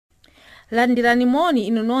Landirani moni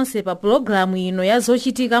inu nonse pa programu ino ya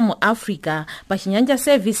zochitika mu Africa pa Chinyanja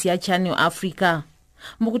service ya Channel Africa.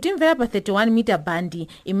 Mukutimvera pa 31 meter bandi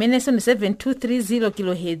imenenso ni 7230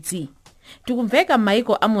 kHz. Tikumveka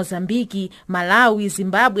maiko a Mozambiki, Malawi,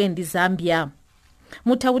 Zimbabwe ndi Zambia.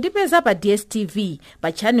 Mutha kutipeza pa DSTV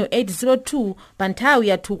pa channel 802 pa nthawi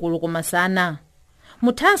ya 2 koloko masana.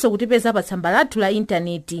 Muthanso kutipeza pa tsamba lathu la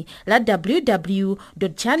intaneti la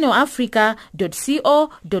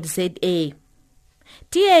www.channelafrica.co.za.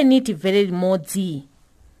 Tiyeni timvere limodzi.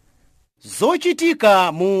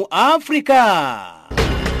 Zochitika mu Africa.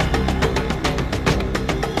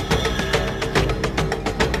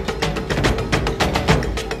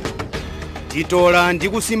 Titola ndi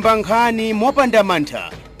kusimba nkhani mopanda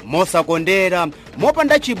mantha, mosakondera,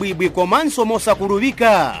 mopanda chibwibwi komanso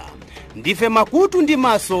mosakulubika. Ndife makutu ndi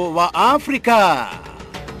maso wa Africa.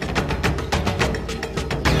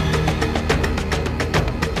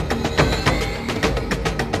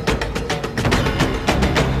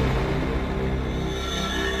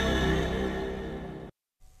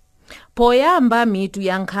 Poyamba mitu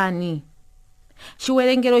ya nkhani.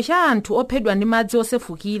 Chiwerengero cha anthu ophedwa ndi madzi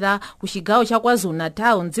osefukira ku chigawo cha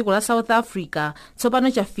KwaZulu-Natal m'dziko la South Africa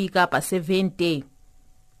tsopano chafika pa 70.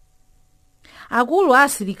 Akulu a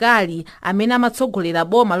asilikali amene amatsogolera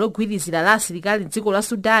boma logwirizira la asilikali m'dziko la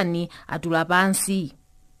Sudani atula pansi.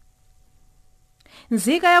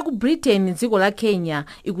 Nzika ya ku Britain m'dziko la Kenya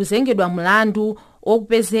ikuzengedwa mlandu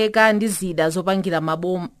okupezeka ndi zida zopangira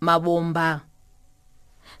mabomba.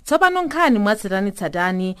 Tsopano nkhani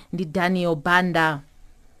mwatsatanitsatani ndi Daniel Banda.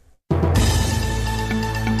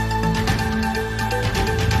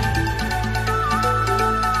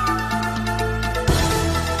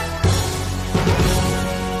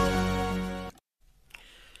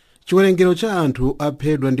 Chiwerengero cha anthu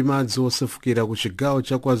aphedwa ndi madzi osefukira ku chigawo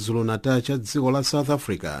cha KwaZulu-Natal cha dziko la South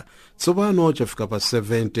Africa tsopano chafika pa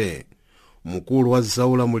 70. Mkulu wa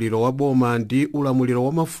zaulamuliro wa boma ndi ulamuliro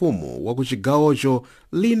wa mafumu wa ku chigawocho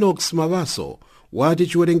Linux Mabaso wati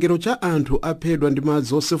chiwerengero cha anthu aphedwa ndi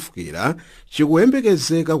madzi osefukira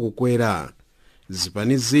chikuyembekezeka kukwera.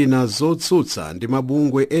 Zipani zina zotsutsa ndi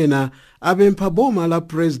mabungwe ena apempha boma la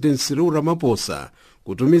President Cyril Ramaphosa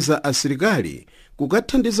kutumiza asilikali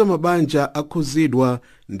kukathandiza mabanja akhuzidwa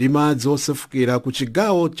ndi madzi osefukira ku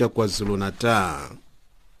chigawo cha KwaZulu-Natal.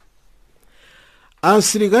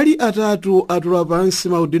 Asilikali atatu atula pansi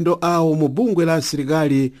maudindo awo mu bungwe la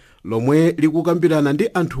asilikali lomwe likukambirana ndi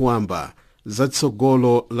anthu wamba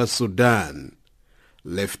zatsogolo la Sudan.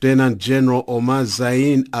 Lieutenant General Omar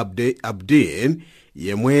Zain Abdin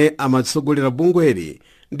yemwe amatsogolera bungweli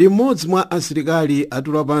ndi mmodzi mwa asilikali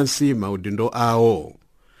atula pansi maudindo awo.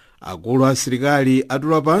 Akulu asilikali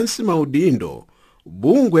atula pansi maudindo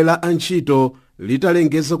bungwe la antchito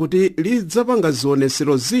litalengeza kuti lidzapanga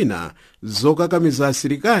zionesero zina zokakamiza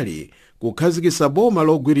asilikali kukhazikitsa boma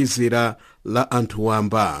logwirizira la anthu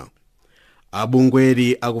wamba.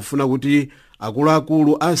 Abungweri akufuna kuti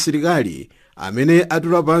akuluakulu a asilikali amene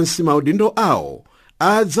atula pansi maudindo awo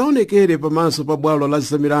adzaonekere pamaso pa bwalo la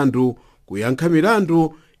zamilandu kuyankha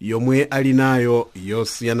milandu yomwe ali nayo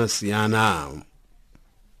yosiyanasiyana.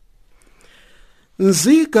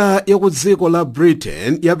 Nzika ya ku dziko la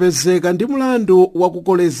Britain yapezeka ndi mlandu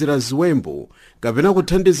wakukolezera ziwembu kapena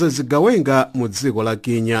kuthandiza zigawenga mu dziko la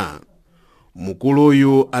Kenya.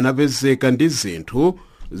 Mkuluyu anapezeka ndi zinthu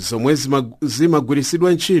zomwe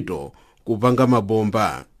zimagwiritsidwa ntchito kupanga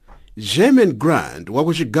mabomba. German Grant wa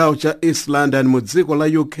ku chigawo cha East London mu dziko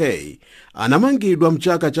la UK anamangidwa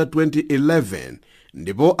mchaka cha 2011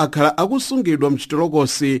 ndipo akhala akusungidwa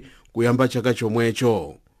mchitolokosi kuyamba chaka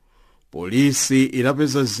chomwecho. Polisi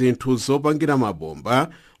inapeza zinthu zopangira mabomba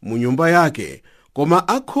mu nyumba yake, koma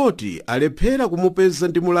akhoti alephera kumupeza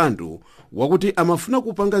ndi mulandu wakuti amafuna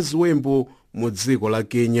kupanga ziwembu mu dziko la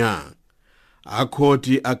Kenya.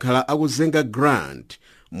 Akhoti akhala akuzenga Grant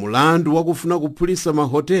mulandu wakufuna kuphulitsa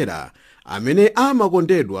mahotela amene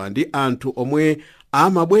amakondedwa ndi anthu omwe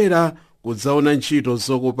amabwera kudzaona ntchito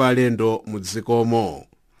zokopa alendo mu dzikomo.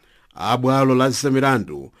 Abwalo la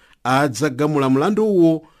zamilandu adzagamula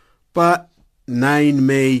mulanduwu pa 9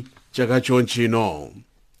 May chaka chonchino.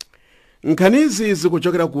 Nkhanizi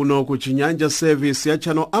zikuchokera kuno ku Chinyanja service ya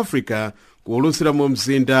Channel Africa kuulutsira mu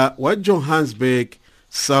mzinda wa Johannesburg,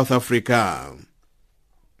 South Africa.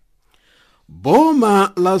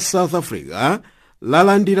 Boma la South Africa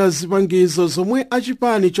lalandira zipangizo zomwe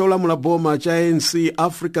achipani cholamula boma cha ANC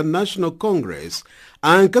African National Congress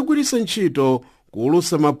ankagwiritsa ntchito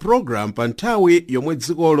kuulutsa maprogramu pa nthawi yomwe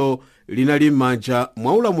dzikolo linali m'manja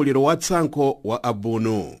mwa ulamuliro wa tsankho wa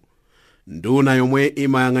abunu. Nduna yomwe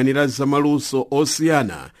imayang'anira zamaluso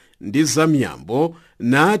osiyana ndi zamiyambo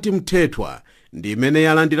nati mthethwa ndi imene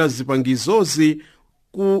yalandira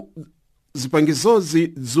zipangizozi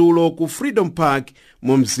dzulo ku Freedom Park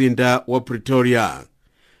mu mzinda wa Pretoria.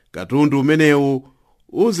 Katundu umenewu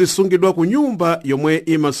uzisungidwa ku nyumba yomwe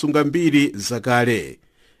imasunga mbiri zakale.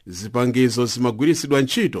 Zipangizo zimagwiritsidwa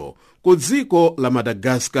ntchito ku dziko la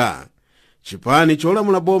Madagascar. Chipani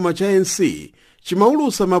cholamula boma cha ANC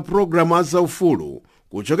chimaulusa mapulogalamu a zaufulu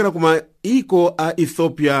kuchokera ku maiko a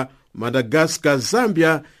Ethiopia, Madagascar,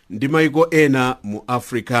 Zambia ndi maiko ena mu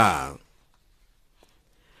Africa.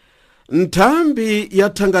 Nthambi ya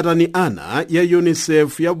thangatani ana ya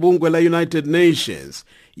UNICEF ya bungwe la United Nations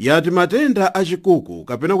yati matenda achikuku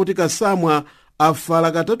kapena kuti kasamwa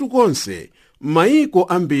afala katatu konse maiko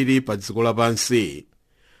ambiri pa dziko lapansi.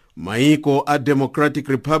 Maiko a Democratic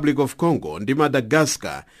Republic of Congo ndi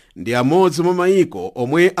Madagascar ndi amodzi mwa maiko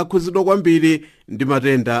omwe akhuzidwa kwambiri ndi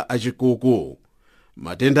matenda achikuku.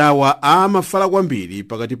 Matendawa amafala kwambiri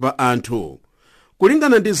pakati pa anthu.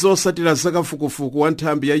 Kulingana ndi zosatira zakafukufuku wa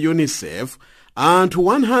nthambi ya UNICEF, anthu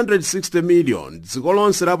 160 million dziko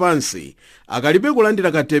lonse lapansi akalibe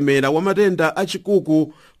kulandira katemera wa matenda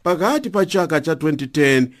achikuku pakati pa chaka cha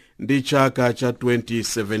 2010 ndi chaka cha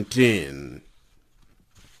 2017.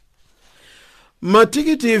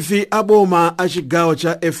 Matikitivi aboma a chigawo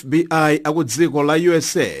cha FBI aku dziko la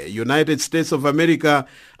USA, United States of America,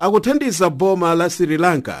 akuthandiza boma la Sri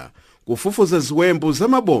Lanka kufufuza ziwembu za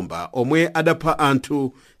mabomba omwe adapha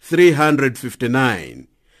anthu 359.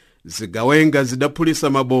 Zigawenga zidaphulisa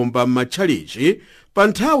mabomba m'matchalichi pa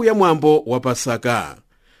nthawi ya mwambo wa Pasaka.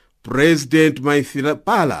 President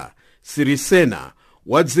Maithripala Sirisena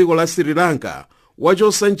wa dziko la Sri Lanka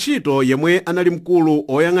wachosa ntchito yemwe anali mkulu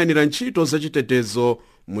oyang'anira ntchito zachitetezo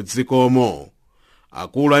mu dzikomo.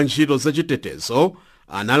 Akulu a ntchito zachitetezo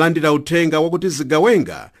analandira uthenga wakuti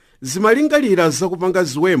zigawenga zimalingalira zakupanga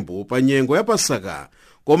ziwembu pa nyengo ya Pasaka,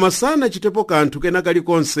 koma sanachitepo kanthu kena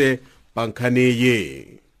kalikonse pa nkhaniyi.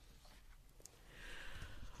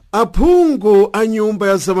 Aphungu a nyumba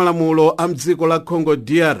ya zamalamulo a mdziko la Congo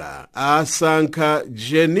DR asankha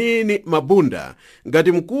Jenini Mabunda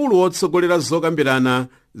ngati mkulu wotsogolera zokambirana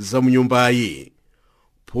za mnyumbayi.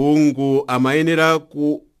 Phungu amayenera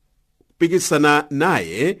kupikisana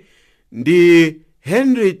naye ndi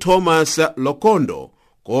Henry Thomas Lokondo,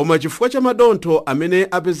 koma chifukwa cha madontho amene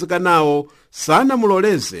apezeka nawo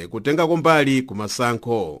sanamuloleze kutenga mbali ku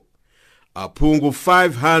masankho. Aphungu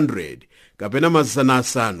 500 kapena mazana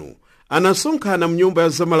asanu anasonkhana mnyumba ya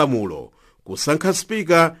zamalamulo kusankha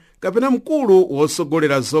spika kapena mkulu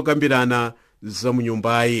wotsogolera zokambirana za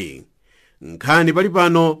mnyumbayi. Nkhani pali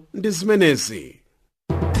pano ndi zimenezi.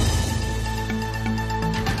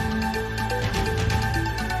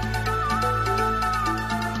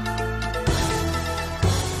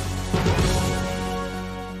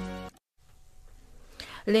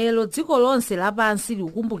 Lero dziko lonse lapansi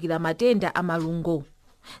likukumbukira matenda a malungo.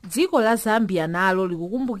 Dziko la Zambia nalo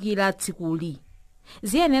likukumbukira tsikuli.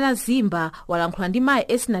 Ziyenera Zimba walankhula ndi mayi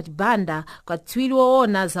Esnat Banda, katswiri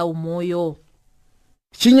woona za umoyo.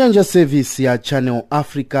 Chinyanja service ya Channel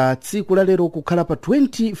Africa tsiku la lero kukhala pa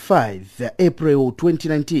 25 April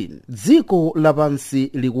 2019 dziko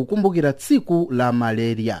lapansi likukumbukira tsiku la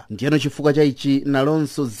malaria. Ndiyeno chifukwa cha ichi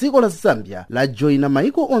nalonso dziko la Zambia la joina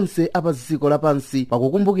maiko onse apa dziko lapansi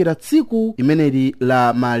pakukumbukira tsiku imeneli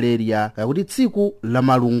la malaria kakuti tsiku la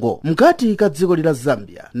malungo. Mkati ka dziko la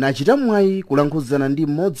Zambia nachita mwayi kulankhuzana ndi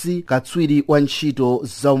mmodzi katswiri wa ntchito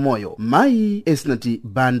za umoyo, mayi Esnat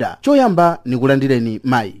Banda. Choyamba nikulandireni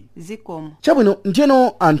mayi. Zikomo. Chabwino,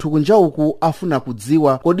 njeno anthu kunjauku afuna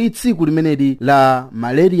kudziwa kodi tsiku limeneli la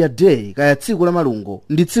Malaria Day kaya tsiku la malungo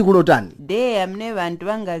ndi tsiku lotani? Day amene vanthu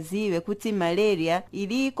vangaziwe kuti malaria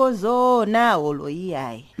iliko zoona olo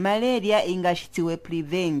iyayi. Malaria ingachitiwe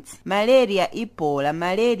prevent. Malaria ipola,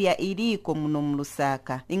 malaria iliko muno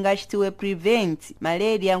mlusaka. Ingachitiwe prevent.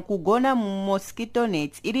 Malaria nkugona mu mosquito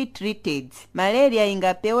net ili treated. Malaria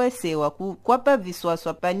ingapewesewa kukwapa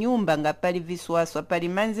viswaswa pa nyumba ngapali viswaswa pali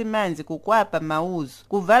manzi kukwapa mauzu,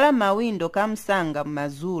 kuvala mawindo kamsanga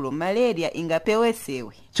mazulo. Malaria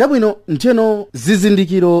ingapewesewe. Chabwino, njeno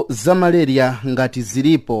zizindikiro za malaria ngati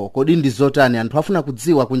zilipo kodi ndi zotani anthu afuna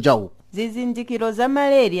kudziwa kunjauku? Zizindikiro za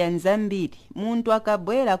malaria nzambiri. Muntu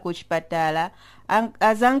akabwera ku chipatala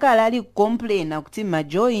azangala ali komplena kuti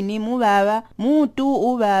majoini mubaba, mutu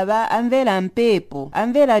ubaba, amvera mpepo,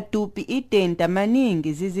 amvera tupi itenta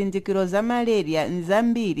maningi. Zizindikiro za malaria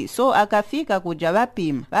nzambiri. So akafika kuja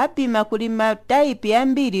vapima kuli mataipi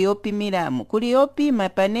ambiri yopimiramu. Kuli yopima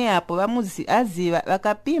pane apo vamuzi aziva,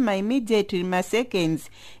 vakapima immediately ma seconds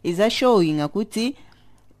iza showing kuti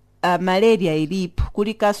malaria ilipo.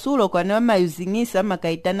 Kuli kasulo kwane wamayuzingisa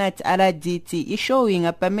makaitana ati RDT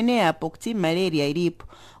ishowinga pamene apo kuti malaria ilipo.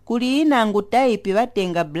 Kuli inangu type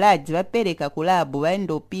vatenga blood vapereka kulabu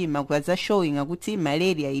vaenda opima kwaza showinga kuti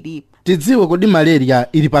malaria ilipo. Tidziwe kodi malaria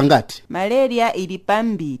ili pangati? Malaria ili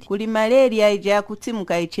pambiri. Kuli malaria ija kuti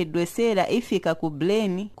mukaichedwesera ifika ku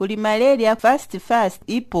brain. Kuli malaria fast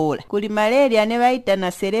ipola. Kuli malaria ne vaita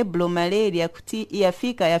na cerebral malaria kuti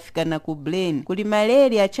yafika na ku brain. Kuli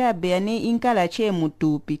malaria chabe yane inkala che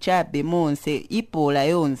mutupi chabe monse ipola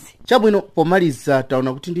yonse. Chabwino pomaliza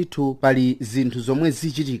taona kuti ndithu pali zinthu zomwe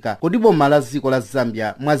zichitika. Kodi boma la dziko la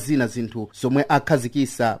Zambia mwazina zinthu zomwe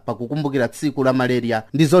akhazikisa pakukumbukira tsiku la malaria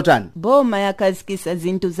ndi zotani? Boma yakhazikisa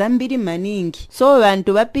zinthu zambiri maningi. So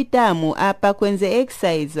vantu vapitamu apa kwenze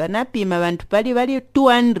exercise vanapima vantu pali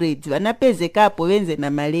 200 vanapezekapo venze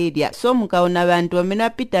na malaria. So mukaona vantu wamene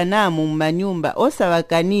apita namu mumanyumba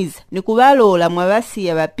osawakaniza ni kuvalola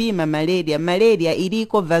mwavasiya vapima malaria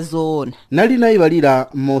iliko vazoona. Nali nayivalira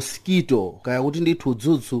mosquito kaya kuti ndithu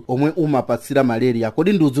udzudzu omwe umapatsira malaria.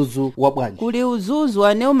 Kodi ndi udzudzu wabwanji? Kuli udzudzu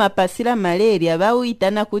ane umapatsira malaria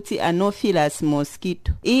vauitana kuti anopheles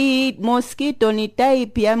mosquito. Mosquito ni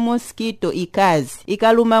type ya mosquito ikazi.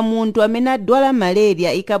 Ikaluma muntu amene adwala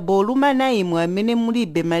malaria ikaboluma na imwe amene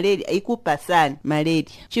mulibe malaria ikupasani malaria.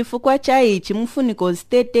 Chifukwa cha ichi mufunika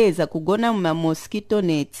kuziteteza kugona muma mosquito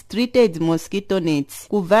nets, treated mosquito nets,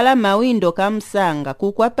 kuvala mawindo kamsanga,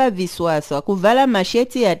 kukwapa viswaswa, kuvala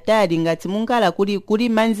masheti yatali ngati mungala kuli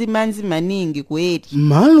manzi maningi kweli.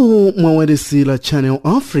 Malo mwaweresera Channel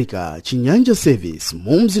Africa Chinyanja Service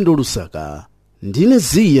mu mzinda Lusaka. Ndine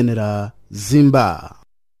ziyenera Zimba.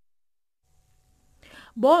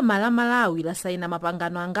 Boma la Malawi lasaina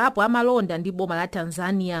mapangano angapo amalonda ndi boma la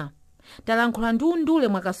Tanzania. Talankhula ndi undule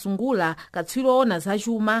mwakasungula katswiri ona za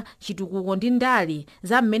chuma, chitukuko ndi ndali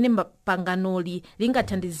za mmene mapanganoli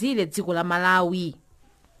lingathandizire dziko la Malawi.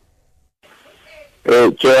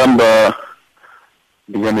 Choyamba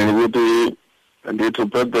ndinganene kuti ndithu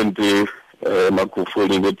President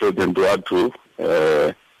Magufuli ndi President wathu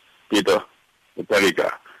Peter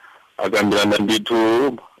Mutharika akambirana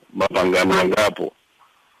ndithu mapangano angapo,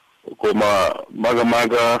 koma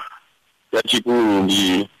makamaka yachikulu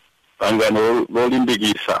ndi pangano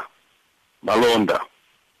lolimbikisa malonda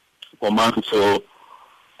komanso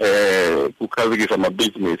kukhazikisa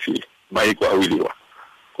mabizinesi maiko awiriwa.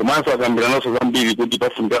 Komanso akambirananso zambiri kuti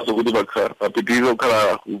pafunikaso kuti papitirize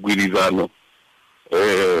kukhala mgwirizano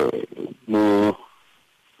mu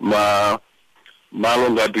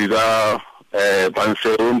malo ngati za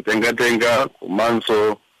pansewu mtengatenga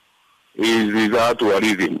komanso izi za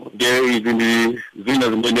tourism. Izi ndi zina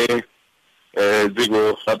zimene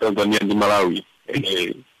dziko la Tanzania ndi Malawi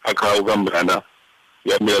akhala kukambirana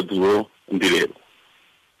kuyambira dzulo ndi lero.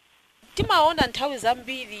 Timaona nthawi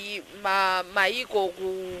zambiri maiko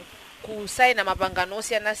kusaina mapangano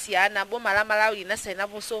osiyanasiyana. Boma la Malawi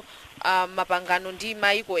linasainaponso mapangano ndi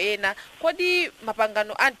maiko ena. Kodi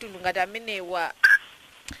mapangano amtundu ngati amenewa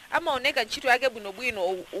amaoneka ntchito yake bwinobwino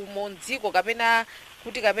umondziko kapena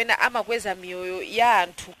amakweza miyoyo ya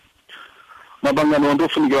anthu? Mapangano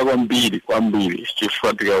ndofunikira kwambiri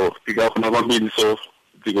chifukwa tikafuna kwambiri so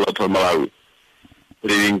dziko lathu la Malawi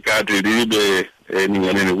lili nkati lilibe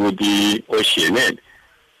ninganene kuti ocean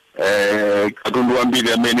katundu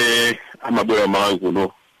wambiri amene amabwera Malawi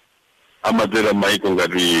kuno amadzera maiko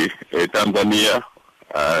ngati Tanzania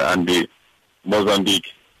and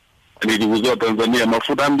Mozambique. Ndi kuzoa Tanzania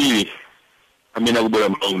mafuta ambiri amene akubwera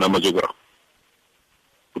Malawi namachoka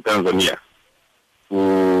ku Tanzania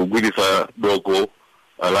kugwirisa doko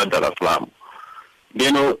la Dar es Salaam.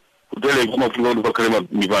 Ndeno kutele kumafunika kuti pakhale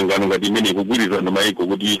mipangano ngati imene kugwiriza na maiko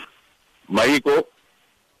kuti maiko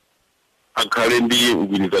akhale ndi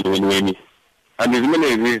mgwirizano weniweni. Andi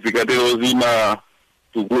zimenezi zikatero zima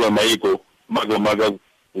tukula maiko makamaka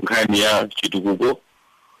nkhani ya chitukuko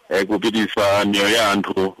kupitisa miyoyo ya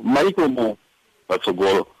anthu maiko mu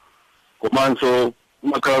patsogolo. Komanso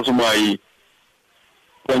makhalanso mwayi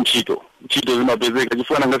kwa ntchito zimapezeka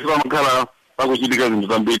chifukwa ngati pamakhala pakuchitika zinthu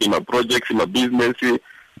zambiri, ma projects, ma business,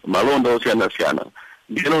 malonda osiyanasiyana.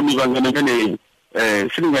 Ndino mipangano imeneyi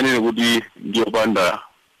silinganene kuti ndiyopanda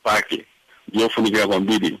pake, ndiyofunikira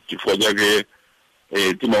kwambiri chifukwa chake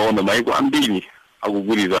timaona maiko ambiri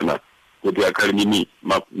akugwirizana kuti akhale nini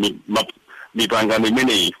mipangano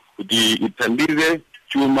imeneyi kuti ithandize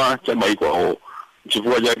chuma cha maiko awo.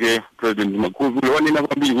 Chifukwa chake President Magufuli wanena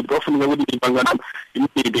kwambiri kuti pafunika kuti mipangano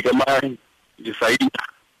imeneyi tikamayi tisaina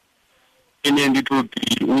ine ndithu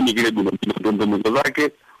tiunikire bwino ndondomeko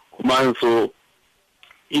zake komanso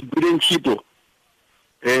igwire ntchito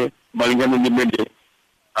malingana ndi mmene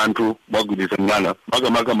anthu mwagwirizana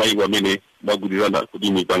makamaka maiko amene mwagwirizana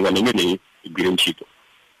kuti mipangano imeneyi igwire ntchito.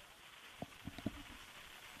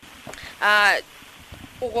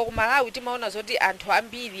 Uko ku Malawi timaona zoti anthu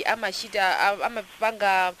ambiri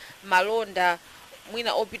amapanga malonda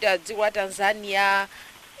mwina opita dziko la Tanzania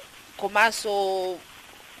komanso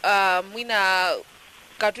mwina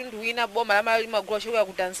katundu wina boma la Malawi limagula kuchokera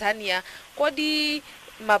ku Tanzania. Kodi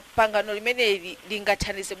mapangano limeneli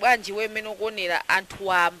lingathandize bwanji wewe mmene ukuonera anthu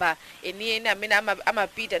wamba eni amene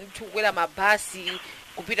amapita ndi kukwera mabasi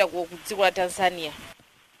kupita ku dziko la Tanzania?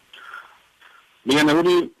 Mina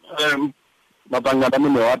kuti mapangano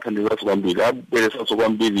amene athandiza kwambiri abweretsa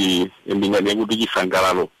kwambiri ndingati kuti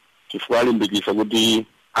chisangalalo chifukwa alimbikitsa kuti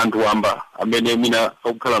anthu wamba amene mina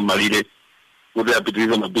akukhala malire kuti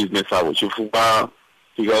apitirize mabizinesi awo chifukwa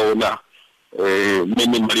tikaona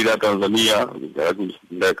mmene malire a Tanzania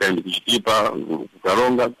ndakaendi kuchitipa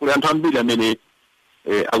kukalonga kuli anthu ambiri amene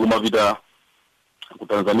akumapita ku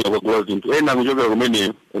Tanzania kwagula zinthu ena kuchokera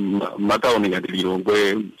kumene matauni ngati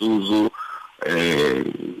Lilongwe, Mzuzu,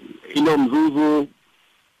 Mzuzu,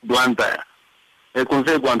 Blantyre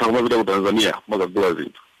konseko anthu akumapita ku Tanzania mwakagula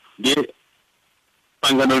zinthu. Ndiye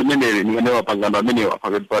pangano limeneli ndingati mapangano amenewa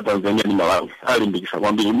pakati pa Tanzania ndi Malawi alimbikitsa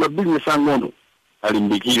kwambiri mabizinesi ang'ono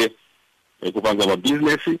alimbikire kupanga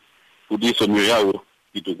mabizinesi kuti iso miyo yawo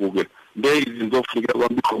itukuke. Ndiye izi nzofunika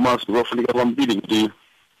kwambiri komanso zofunika kwambiri kuti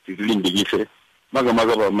tizilimbikitse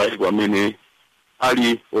makamaka pa maiko amene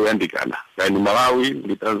ali oyandikana kani Malawi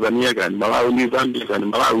ndi Tanzania, kani Malawi ndi Zambia, kani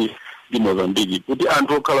Malawi ndi Mozambiki, kuti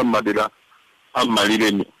anthu okhala m'madera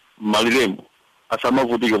amaliremo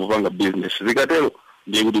asamavutika kupanga business. Zikatero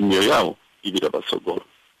ndiye kuti miyo yawo ipita patsogolo.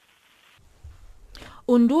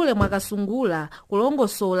 Undule Mwakasungula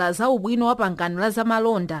kulongosola za ubwino wa pangano la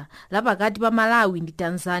zamalonda la pakati pa Malawi ndi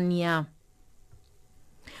Tanzania.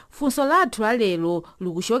 Funso lathu la lero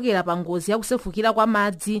likuchokera pa ngozi yakusefukira kwa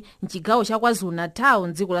madzi mchigawo cha KwaZulu-Natal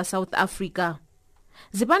m'dziko la South Africa.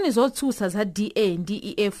 Zipani zotsutsa za DA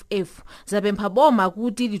ndi EFF zapempha boma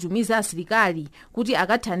kuti litumize asilikali kuti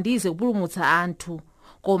akathandize kupulumutsa anthu,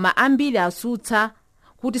 koma ambiri asutsa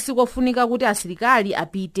kuti sikofunika kuti asilikali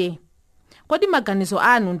apite. Kodi maganizo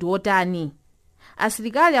anu ndi otani?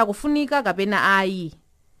 Asilikali akufunika kapena ayi?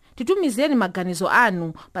 Titumizeni maganizo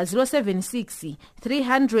anu pa 076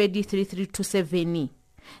 300 3327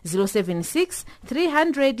 076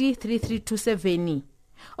 300 3327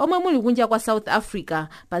 omwe muli kunja kwa South Africa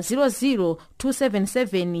pa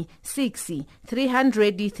 00277 6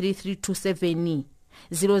 300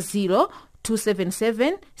 3327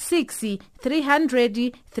 00277 6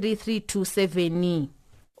 300 3327.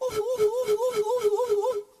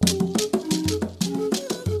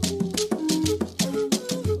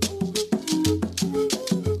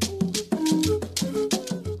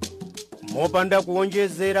 mopanda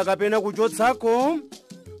kuonjezera kapena kuchotsako,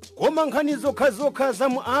 koma nkhani zokhazokha za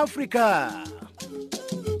mu Africa.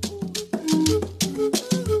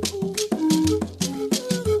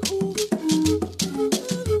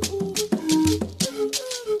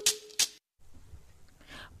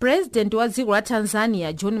 President wa dziko la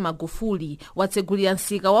Tanzania John Magufuli watsegulira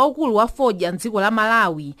msika waukulu wa fodya mdziko la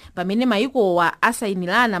Malawi pamene maikowa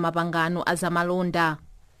asayinirana mapangano azamalonda.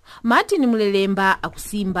 Martin Mulelemba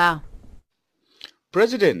akusimba.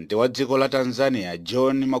 President wa dziko la Tanzania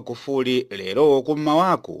John Magufuli lero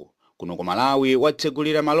kummawaku kuno ku Malawi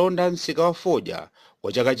watsegulira malonda msika wa fodya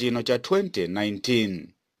wa chaka chino cha 2019.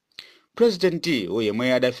 President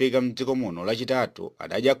yemwe adafika mdziko muno lachitatu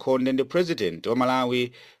adadya khonde ndi President wa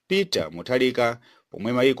Malawi Peter Mutharika,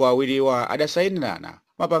 pomwe maiko awiriwa adasayinirana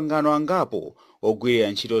mapangano angapo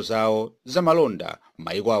ogwirira ntchito zawo za malonda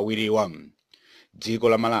maiko awiriwa. Dziko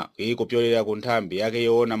la Malawi kupyolera ku nthambi yake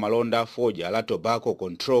yoona malonda a fodya la Tobacco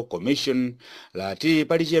Control Commission lati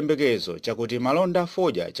pali chiyembekezo chakuti malonda a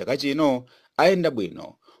fodya chaka chino ayenda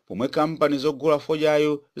bwino, pomwe kampani zogula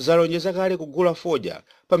fodyayo zalonjeza kale kugula fodya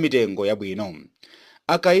pa mitengo yabwino.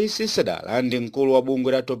 Akaisi Sadala ndi mkulu wa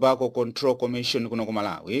bungwe la Tobacco Control Commission kuno ku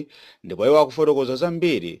Malawi ndipo iwo akufotokoza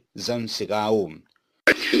zambiri za msikawu.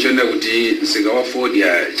 Nchonda kuti msika wa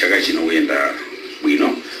fodya chaka chino uyenda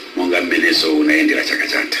bwino monga mmeneso unayendera chaka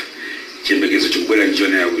chatha. Chiyembekezo chikubwera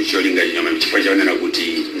nchonera kucholinga nyama chifukwa chaonera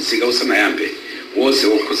kuti msika usanayambe wonse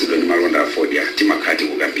wokhuzidwa ndi malonda a fodya timakhati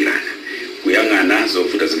kukambirana kuyang'ana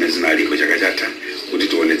zovuta zimene zinaliko chaka chatha kuti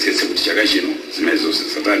tionetsetse kuti chaka chino zimene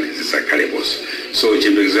satani zisakhaleponso. So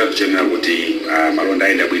chiyembekezo chathu chonera kuti malonda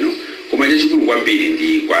ayenda bwino, koma chachikulu kwambiri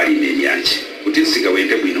ndi kwa alimi yanji kuti msika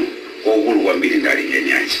uyende bwino, kwaukulu kwambiri ndi alimi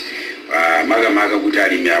yanji. Makamaka kuti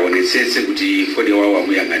alimi aonetsetse kuti fodya wawo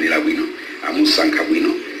amuyang'anira bwino, amusankha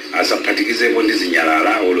bwino, asaphatikizepo ndi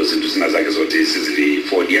zinyalala olo zinthu zina zake zoti sizili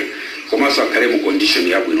fodya komanso akhale mu condition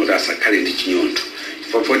yabwino kuti asakhale ndi chinyontho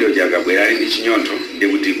fodya uja akabwera ali ndi chinyontho ndi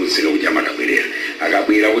kuti kutsika kuja amakabwerera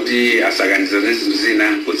akabwera kuti asakaniza zinthu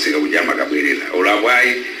zina kutsika kuja amakabwerera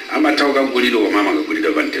olabwayi amatha kugulidwa koma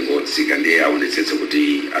amakagulidwa pa mtengo wotsika ndiye aonetsetse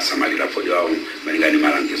kuti asamalira fodya wawo malingana ndi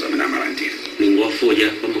malangizo amene amalandira ningo wafodya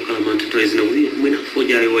pamakhala manthu zina kuti mwina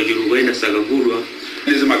fodya ayo wachilungu ena sakagulwa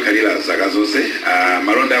zimakhalira zaka zonse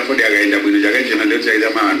malonda afodya akaenda bwino chaka china ndio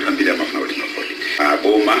chaita anthu ambiri amafuna kuti mafodya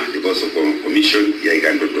boma ndiponso commission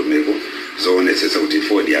yaika ndondomeko zoonetsetsa kuti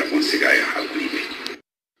fodya kunsikayo agulidwe.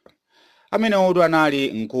 Amene odu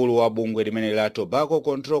anali mkulu wa bungwe limene la Tobacco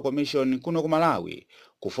Control Commission kuno ku Malawi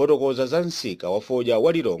kufotokoza za nsika wa fodya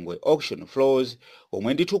wa Lilongwe auction floors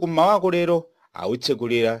omwe ndithu kum'mawako lero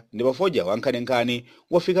awutsegulira ndipo fodya wankhaninkhani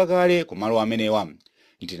wafika kale ku malo amenewa.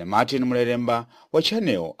 Ndine Martin Muleremba wa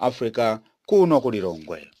Channel Africa kuno ku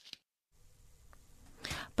Lilongwe.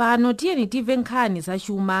 Pano tiyeni timve nkhani za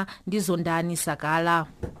chuma ndi Zondani Sakala.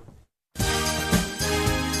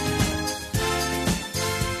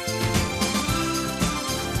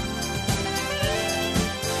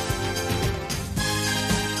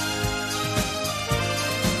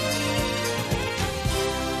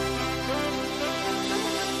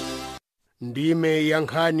 Ndime ya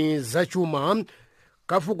nkhani za chuma.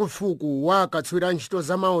 Kafukufuku wa katswiri ntchito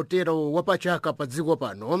za mahotelo wapachaka pa dziko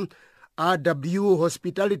pano AW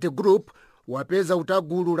Hospitality Group wapeza kuti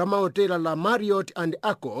gulu la mahotela la Marriott and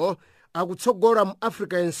Accor akutsogola mu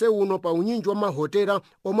Africa yense uno pa unyinji wa mahotela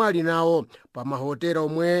omwe ali nawo. Pa mahotela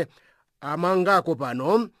omwe amangako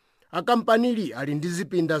pano akampanili ali ndi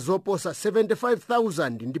zipinda zoposa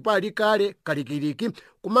 75,000 ndipo ali kale kalikiliki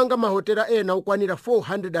kumanga mahotela ena okwanira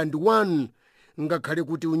 401. Ngakhale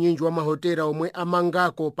kuti unyinji wa mahotela omwe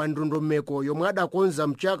amangako pa ndondomeko yomwe adakonza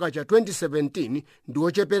mchaka cha 2017 ndi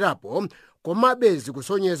ocheperapo, komabe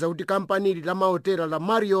zikusonyeza kuti kampanili la mahotela la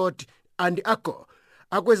Marriott and Accor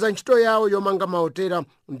akweza ntchito yawo yomanga mahotela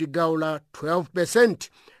ndi gawo la 12%.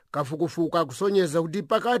 Kafukufuku akusonyeza kuti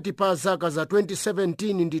pakati pa zaka za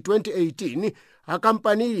 2017 ndi 2018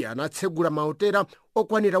 akampanili anatsegula mahotela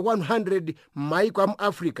okwanira 100 m'mayiko amu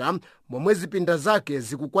Africa momwe zipinda zake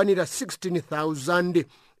zikukwanira 16,000.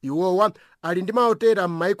 Iwowa ali ndi mahotela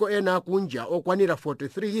m'mayiko ena akunja okwanira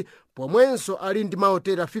 43 pomwenso ali ndi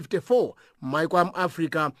mahotela 54 m'mayiko amu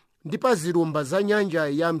Africa ndi pa zilumba za nyanja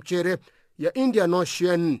ya mchere ya Indian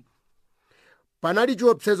Ocean. Panali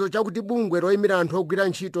chiopsezo chakuti bungwe loyimira anthu ogwira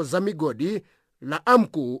ntchito za migodi la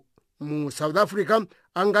AMCU mu South Africa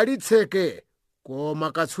angalitseke,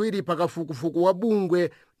 koma katswiri pakafukufuku wa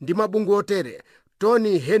bungwe ndi mabungwe otere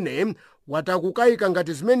Tony Hene watakukayika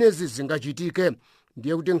ngati zimenezi zingachitike.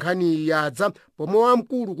 Ndiye kuti nkhani yadza pomwe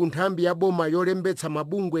wamkulu ku nthambi ya boma yolembetsa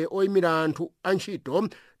mabungwe oyimira anthu antchito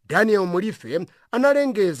Daniel Mulife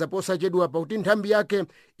analengeza posachedwa pakuti nthambi yake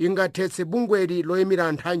ingathetse bungweli loyimira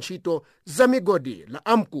anthu antchito za migodi la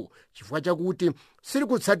AMCU chifukwa chakuti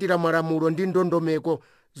silikutsatira malamulo ndi ndondomeko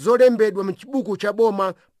zolembedwa m'chibuku cha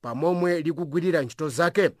boma pamomwe likugwirira ntchito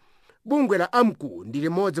zake. Bungwe la AMCU ndi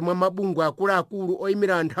limodzi mwa mabungwe akuluakulu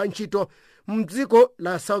oyimira anthu antchito mdziko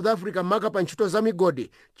la South Africa maka pa ntchito za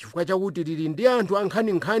migodi chifukwa chakuti lili ndi anthu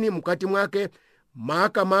ankhaninkhani mkati mwake,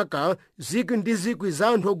 maka zikwi ndi zikwi za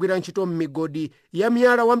anthu ogwira ntchito m'migodi ya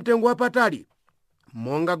miyala wa mtengo wapatali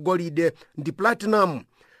monga golide ndi platinum.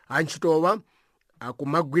 Antchitowa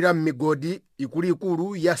akumagwira m'migodi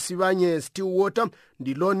ikuluikulu ya Sibanye Stillwater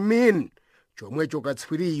ndi Lone Min. Chomwecho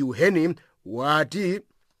katswiri Yuheni wati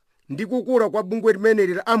ndi kukula kwa bungwe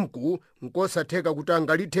limeneli la AMCU nkosatheka kuti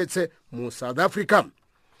angalithetse mu South Africa.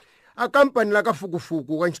 Akampani la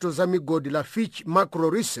kafukufuku wa ntchito za migodi la Fitch Macro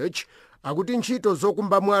Research akuti ntchito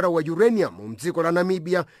zokumba mwala wa uranium mdziko la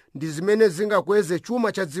Namibia ndi zimene zingakweze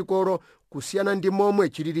chuma cha dzikolo kusiyana ndi momwe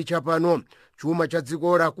chilili chapano. Chuma cha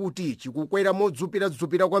dzikolo akuti chikukwera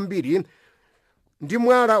modzupira kwambiri ndi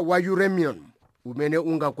mwala wa uranium umene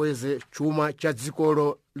ungakweze chuma cha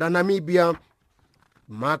dzikolo la Namibia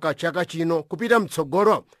maka chaka chino kupita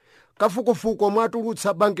mtsogolo. Kafukufuku omwe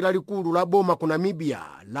atulutsa banki lalikulu la boma ku Namibia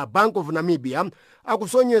la Bank of Namibia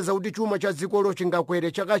akusonyeza kuti chuma cha dzikolo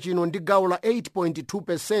chingakwere chaka chino ndi gawo la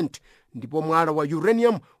 8.2% ndipo mwala wa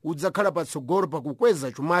uranium udzakhala patsogolo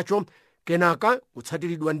pakukweza chumacho, kenaka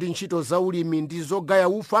kutsatiridwa ndi ntchito za ulimi ndi zogaya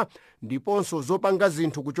ufa ndiponso zopanga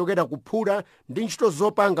zinthu kuchokera kuphula ndi ntchito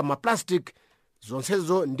zopanga maplastic,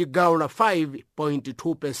 zonsezo ndi gawo la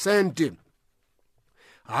 5.2%.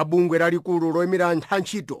 Abungwe lalikulu loyimira anthu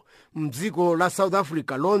antchito mdziko la South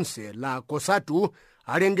Africa lonse la COSATU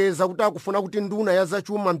alengeza kuti akufuna kuti nduna ya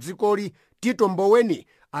zachuma mdzikoli Tito Mboweni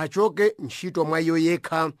achoke ntchito mwa iyo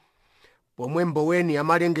yekha. pomwe Mboweni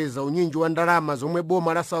amalengeza unyinji wa ndalama zomwe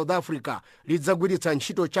boma la South Africa lidzagwiritsa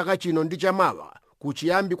ntchito chaka chino ndi chamawa.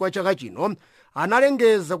 Kuchiyambi kwa chaka chino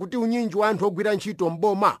analengeza kuti unyinji wa anthu ogwira ntchito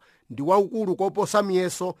mboma ndi waukulu koposa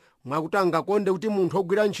miyeso, mwakuti angakonde kuti munthu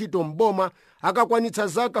ogwira ntchito mboma akakwanitsa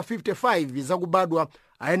zaka 55 zakubadwa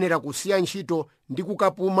ayenera kusiya ntchito ndi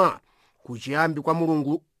kukapuma. Kuchiyambi kwa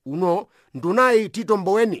mulungu uno ndunayi Tito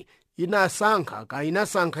Mboweni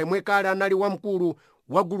inasankha imwe kale anali wamkulu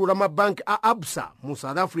wa gulu la mabanki a Absa mu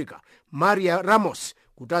South Africa, Maria Ramos,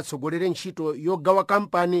 kuti atsogolere ntchito yogawa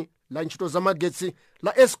kampani la ntchito zamagetsi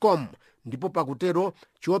la Eskom, ndipo pakutero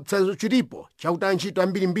chiopsezo chilipo chakuti antchito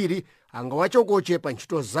ambirimbiri angawachokoche pa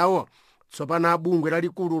ntchito zawo. Tsopano bungwe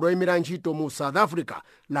lalikulu loyimira ntchito mu South Africa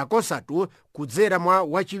la COSATU kudzera mwa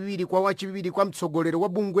wachiwiri kwa mtsogoleri wa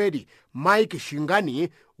bungweli Mike Shingani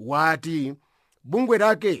wati bungwe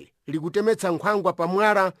lake likutemetsa nkhwangwa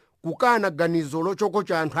pamwala kukana ganizo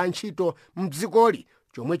lochokocha anthu antchito mdzikoli,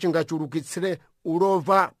 chomwe chingachulukitsire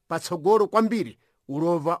ulova patsogolo kwambiri,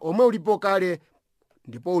 ulova omwe ulipo kale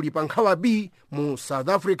ndipo uli pa nkhawa B mu South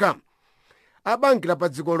Africa. Abanki la pa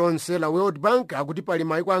dziko lonse la World Bank akuti pali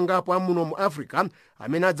mayiko angapo amuno mu Africa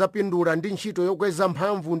amene adzapindula ndi ntchito yokweza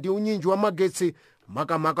mphamvu ndi unyinji wa magetsi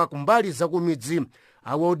makamaka kumbali za kumidzi.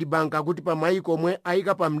 A World Bank akuti pa mayiko omwe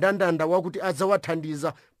ayika pa mndandanda wakuti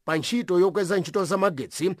adzawathandiza pa ntchito yokweza ntchito za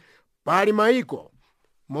magetsi pali mayiko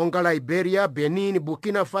monga Liberia, Benin,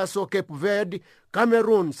 Burkina Faso, Cape Verde,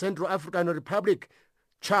 Cameroon, Central African Republic,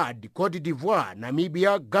 Chad, Cote d'Ivoire,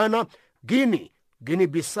 Namibia, Ghana,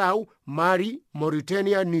 Guinea-Bissau, Mali,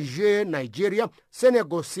 Mauritania, Niger, Nigeria,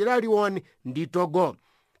 Senegal, Sierra Leone ndi Togo.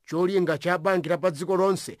 Cholinga cha banki la pa dziko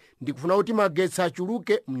lonse ndi kufuna kuti magetsi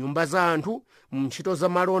achuluke mnyumba za anthu, mntchito za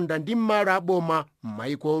malonda ndi m'malo aboma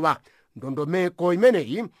m'mayikowa. Ndondomeko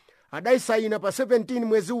imeneyi adayisayina pa 17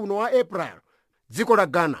 mwezi uno wa April. Dziko la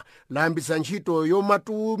Ghana layambitsa ntchito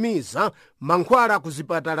yomatumiza mankhwala ku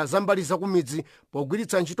zipatala zambali zakumidzi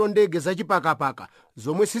pogwiritsa ntchito ndege zachipakapaka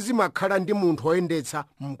zomwe sizimakhala ndi munthu oyendetsa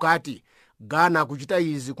mkati. Ghana kuchita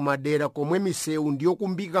izi kumadera komwe misewu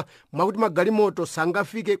ndiyokumbika mwakuti magalimoto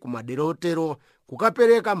sangafike kumadera otero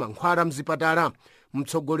kukapereka mankhwala mzipatala.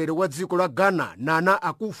 Mtsogoleri wa dziko la Ghana Nana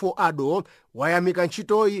Akufo-Addo wayamika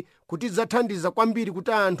ntchitoyi kuti idzathandiza kwambiri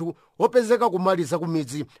kuti anthu opezeka kumali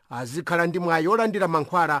zakumidzi azikhala ndi mwayi olandira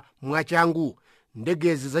mankhwala mwachangu.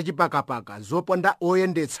 Ndegezi zachipakapaka zopanda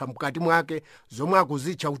oyendetsa mkati mwake zomwe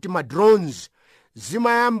akuzitcha kuti madrones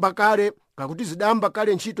zimayamba kale kakuti zidayamba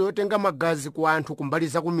kale ntchito yotenga magazi ku anthu kumbali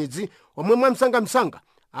zakumidzi omwe mwamsangamsanga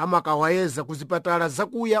amakawayeza ku zipatala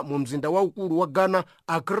zakuya mu mzinda waukulu wa Ghana,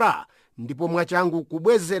 Accra, ndipo mwachangu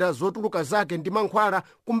kubwezera zotuluka zake ndi mankhwala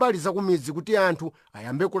kumbali zakumidzi kuti anthu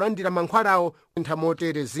ayambe kulandira mankhwalawo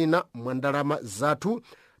nthamotere zina mwa ndalama zathu.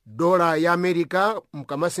 Dola ya America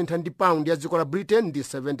mkamasintha ndi pound ya dziko la Britain ndi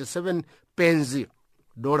 77 pence.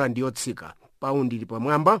 Dola ndiyotsika, pound ili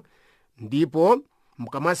pamwamba, ndipo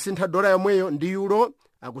mkamasintha dola yomweyo ndi euro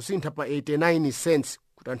akusintha pa 89 cents,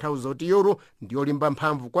 kutanthauza kuti euro ndiyolimba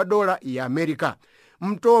mphamvu kwa dola ya America.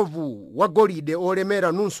 Mtovu wa golide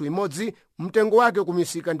olemera nunsu imodzi mtengo wake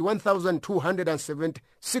kumisika ndi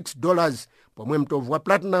 $1,276, pomwe mtovu wa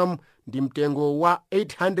platinum ndi mtengo wa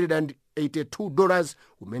 $882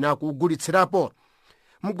 umene akugulitsirapo.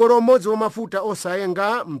 Mgolo umodzi wa mafuta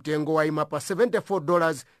osayenga mtengo waima pa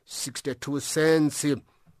 $74.62.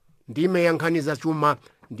 Ndime yankhaniza chuma,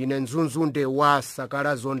 ndine Nzunzunde wa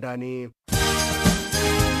Sakala Zondani.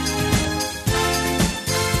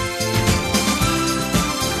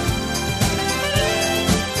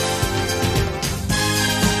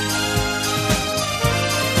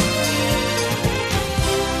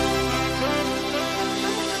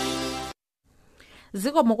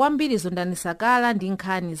 Zikomo kwambiri Zondani Sakala ndi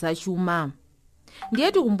nkhani za chuma.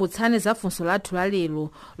 Ndiye tikumbutsane za funso lathu la lero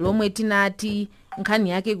lomwe tinati nkhani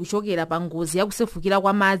yake kuchokera pa ngozi yakusefukira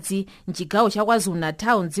kwa madzi mchigawo cha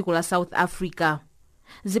KwaZulu-Natal dziko la South Africa.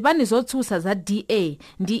 Zipani zotsutsa za DA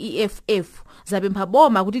ndi EFF zapempha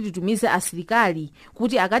boma kuti litumize asilikali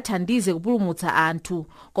kuti akathandize kupulumutsa anthu,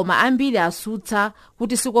 koma ambiri asutsa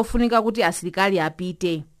kuti sikofunika kuti asilikali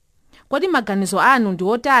apite. Kodi maganizo anu ndi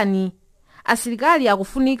otani? Asilikali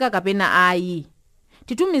akufunika kapena ayi?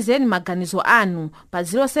 Titumizeni maganizo anu pa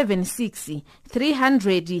 076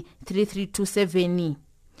 300 3327.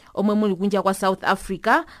 Omwe muli kunja kwa South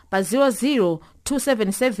Africa pa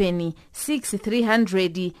 00277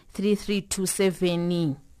 6300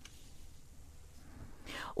 3327.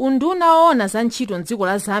 Unduna woona za ntchito mdziko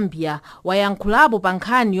la Zambia wayankhulapo pa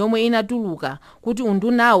nkhani yomwe inatuluka kuti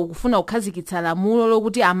undunawo kufuna kukhazikitsa lamulo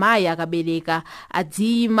lokuti amayi akabereka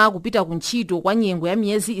adziyima kupita ku ntchito kwa nyengo ya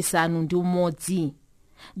miyezi 6 ndi umodzi.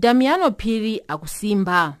 Damiano Phiri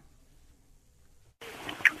akusimba.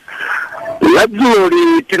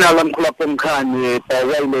 Ladzoli tinalankhula pomkhani pa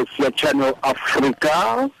wireless ya Channel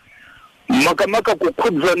Africa makamaka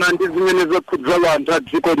kukhudzana ndi zimene zakhudza anthu a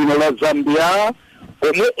dziko lino la Zambia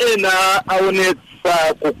omwe ena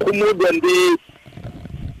aonetsa kukhumudwa ndi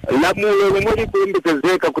lamulo lomwe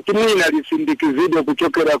likuyembekezeka kuti mwina lisindikizidwe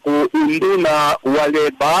kuchokera ku unduna wa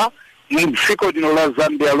leba m'dziko lino la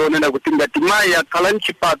Zambia lonena kuti ngati mayi akhala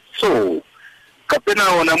mchipatso kapena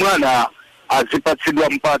ona mwana azipatsidwa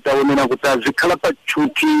mpata onena kuti azikhala pa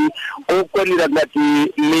tchuthi okwanira ngati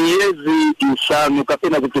miyezi 5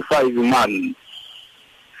 kapena kuti 5 months.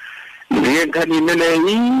 Ndiye nkhani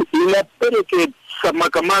imeneyi inapereketsa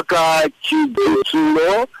makamaka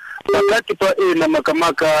chidzudzulo pakati pa ena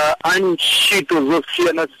makamaka a ntchito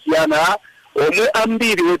zosiyana-siyana omwe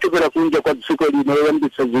ambiri ochokera kunja kwa dziko lino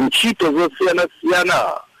oyambitsa zintchito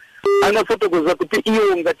zosiyana-siyana anafotokoza kuti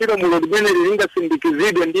iyo ngati lamulo limene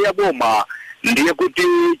lingasindikizidwe ndi aboma ndiye kuti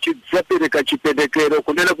chidzapereka chipedekero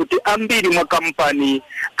kunena kuti ambiri mwa kampani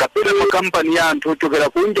kapena makampani ya anthu ochokera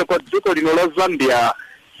kunja kwa dziko lino la Zambia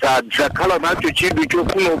sadzakhala nacho chidwi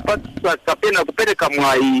chofuna kupatsa kapena kupereka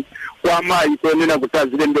mwayi kwa amayi kuonena kuti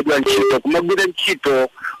azilembedwa ntchito kumagwira ntchito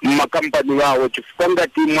mmakampani wawo chifukwa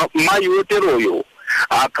ngati mayi woteroyo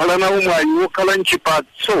akhala nawo mwayi wokhala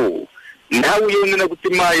mchipatso nthawi yonena kuti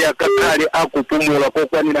mayi akakhale akupumula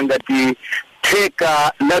kokwanira ngati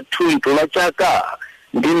theka la thunthu la chaka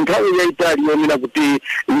ndi nthawi yayitali yonena kuti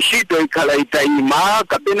ntchito ikhala itayima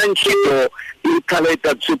kapena ntchito ikhala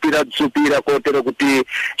itatsupira kotero kuti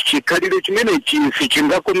chikhalire chimenechi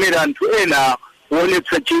sichingakomera anthu ena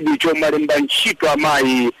kuonetsa chidwi chomalemba ntchito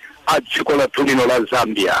amayi a dziko lathu lino la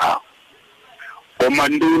Zambia. Koma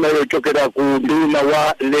nduna yochokera ku nduna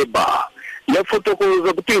wa leba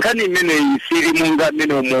yafotokoza kuti nkhani imeneyi sili monga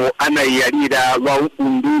amene omwe anayiyalira wa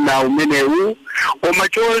unduna umenewu koma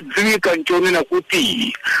chodziwika nchonena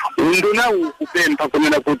kuti undunawu kupempha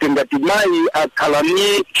kunena kuti ngati mayi akhala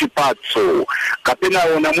ni chipatso kapena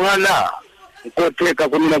ona mwana nkotheka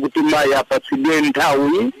kunena kuti mayi apatsidwe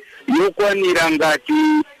nthawi yokwanira ngati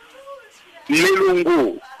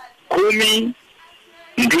milungu 14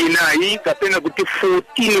 kapena kuti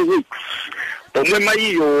 14 weeks omwe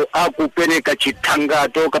mayiyo akupereka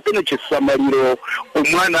chithangato kapena chisamaliro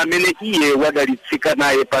kumwana amene iye wadalitsika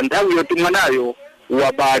naye pa nthawi yoti mwanayo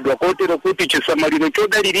wabadwa kotero kuti chisamaliro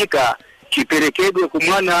chodalirika chiperekedwe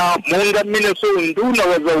kumwana monga mmenenso unduna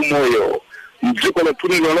wa zaumoyo mdziko lathu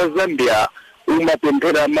lino la Zambia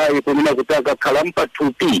umapemphera amayi kunena kuti akakhala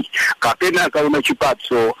mpathupi kapena akaona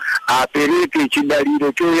chipatso apereke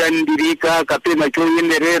chidaliro choyandirika kapena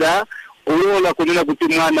choyenerera ulola kunena kuti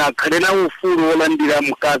mwana akhale na ufulu wolandira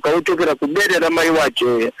mkaka ochokera ku bere la mayi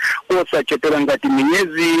wace osachepera ngati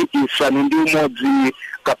miyezi 5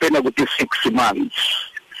 kapena kuti 6 months.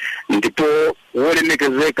 Ndipo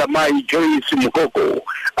wolemekezeka mayi Joyce Mukoko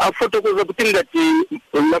afotokoza kuti ngati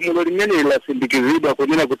lamulo limene lasindikizidwa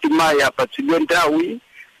kunena kuti mayi apatsidwe nthawi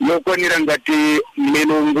yokwanira ngati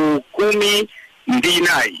milungu 14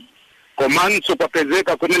 komanso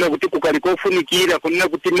kwapezeka kunena kuti kukali kofunikira kunena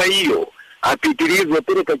kuti mayiyo apitirizwe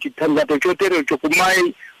pereka chithangato choterecho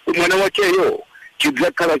kumayi kumwana wacheyo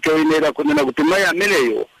chidzakhala choyenera kunena kuti mayi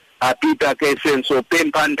ameneyo apita akaesenso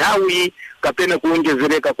pempha nthawi kapena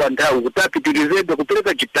kuonjezereka kwa nthawi kuti apitirizedwe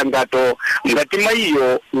kupereka chithangato ngati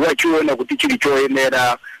mayiyo wachiona kuti chili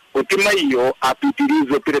choyenera kuti mayiyo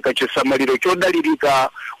apitirizwe pereka chisamaliro chodalirika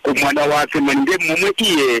kumwana wake mwende momwe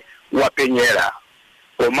iye wapenyera.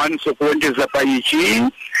 Komanso kuonjeza pa ichi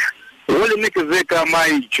wolemekezeka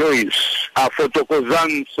mayi Joyce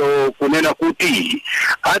afotokozanso kunena kuti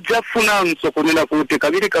adzafunanso kunena kuti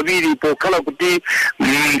kaviri pokhala kuti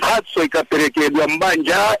mphatso ikaperekedwa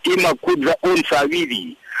mbanja imakhudza onse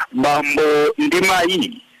awiri bambo ndi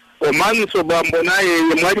mayi komanso bambo naye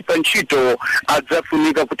yemwe ali pa ntchito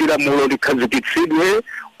adzafunika kuti lamulo likhazikitsidwe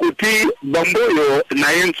kuti bamboyo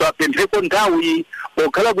nayenso apempheko nthawi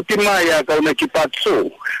pokhala kuti mayi akaona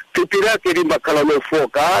chipatso thupi lake limakhala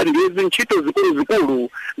lofoka ndiye ntchito zikulu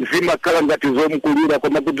zimakhala ngati zomkulira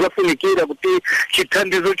koma kudzafunikira kuti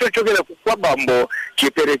chithandizo chochokera kwa bambo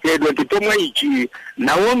chiperekedwe nditomwe ichi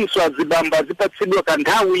nawonso azibamba azipatsidwa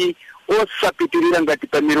kanthawi osapitirira ngati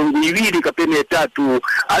pa milungu 2 kapena 3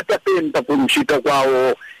 atapempha kumchita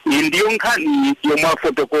kwawo. Iyi ndiyo nkhani yomwe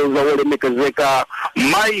afotokoza wolemekezeka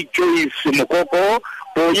mayi Joyce Mukoko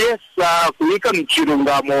poyesa kuyika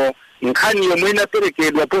mchilungamo nkhani yomwe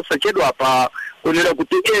inaperekedwa posachedwapa kunena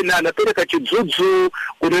kuti ena anapereka chidzudzu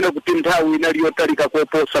kunena kuti nthawi inali yotalika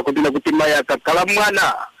koposa kunena kuti mayi akakhala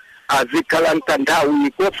mwana azikhala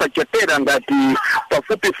nkanthawi kosachepera ngati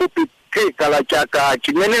pafupifupi theka chaka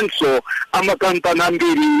chimenenso amakampani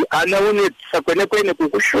ambiri anaonetsa kwenekwene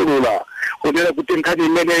kukushulula kunena kuti nkhani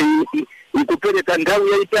imene ikupereka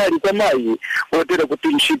nthawi yayitali kwa mayi otera kuti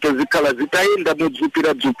ntchito zikhala zitayenda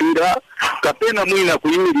modzupira kapena mwina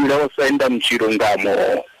kuyimirira osayenda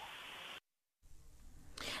mchilungamo.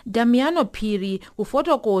 Damiano Phiri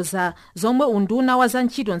kufotokoza zomwe unduna wa za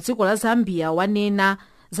ntchito mdziko la Zambia wanena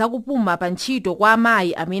zakupuma pa ntchito kwa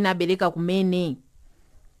amayi amene abereka kumene.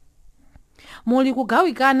 Muli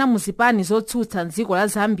kugawikana muzipani zotsutsa mdziko la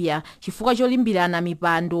Zambia chifukwa cholimbirana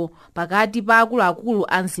mipando pakati pa akuluakulu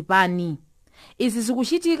a nzipani. Izi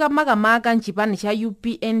zikuchitika makamaka mchipani cha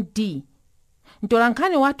UPND.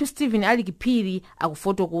 Mtolankhani wathu Stephen Alikiphiri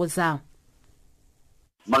akufotokoza.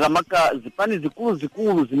 Makamaka zipani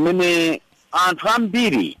zikulu zimene anthu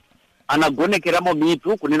ambiri anagonekeramo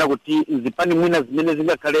mitu kunena kuti zipani mwina zimene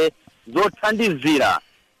zingakhale zothandizira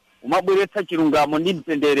kumabweretsa chilungamo ndi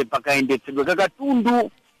mtendere pakayendetsedwe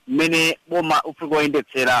kakatundu mmene boma ufika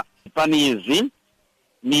wayendetsera. Zipani izi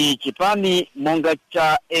ni chipani monga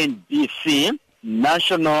cha NDC,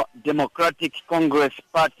 National Democratic Congress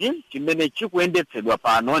Party, chimene chikuyendetsedwa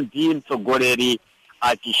pano ndi mtsogoleri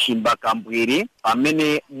Achishimba Kambwiri,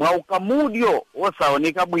 pamene mwaukamudyo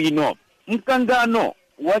osaoneka bwino. Mkangano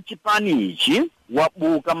wa chipani ichi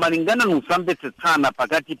wabuka malingana nusambetsetsana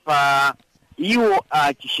pakati pa iwo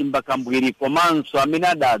Achishimba Kambwiri komanso amene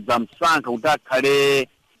adadza msankha kuti akhale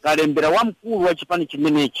kalembera wamkulu wa chipani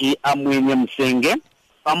chimenechi Amwenye Msenge.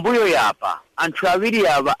 Pambuyo yapa anthu awiri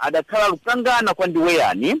ava adakhala lukangana kwa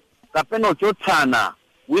ndiweyani kapena uchotsana,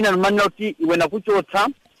 wina numanena kuti iwe nakuchotsa,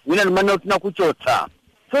 wina numanena kuti nakuchotsa.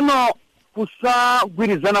 Tsono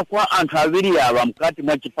kusagwirizana kwa anthu awiri ava mkati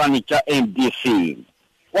mwa chipani cha NDC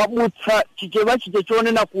wabutsa chichewa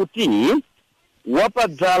chonena kuti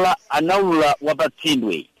wapadzala anaula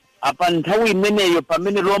wapatsindwe. Apa nthawi imeneyo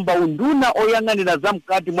pamene lomba unduna oyang'anira za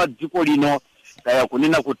mkati mwa dziko lino kaya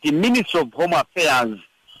kunena kuti Ministry of Home Affairs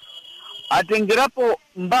atengerapo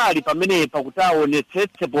mbali pamene pakuti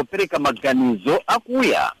aonetsetse popereka maganizo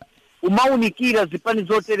akuya umaunikira zipani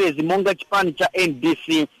zoterezi monga chipani cha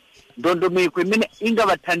NDC ndondomeko imene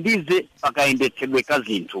ingavathandize pakayendetsedwe ka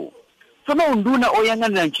zinthu. Tsono unduna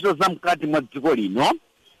oyang'anira ntchito za mkati mwa dziko lino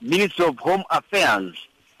Ministry of Home Affairs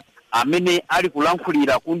amene ali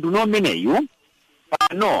kulankhulira ku nduna umeneyu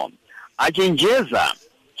pano achenjeza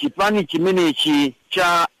chipani chimenechi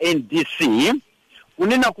cha NDC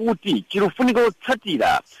kunena kuti chirufunika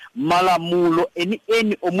kutsatira malamulo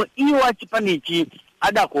eni omwe iwo achipanichi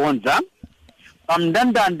adakonza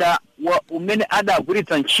pamndandanda wa umene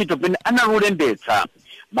adagwiritsa ntchito pene analulembetsa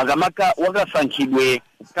makamaka wakasankhidwe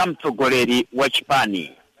kamtsogoleri wa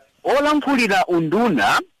chipani. Olankhulira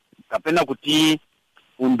unduna kapena kuti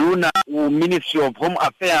unduna u Ministry of Home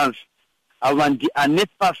Affairs awandi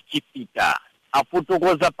Anepas Chipita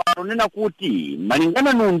afotokoza pano nena kuti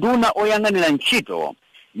malingana ni unduna oyang'anira ntchito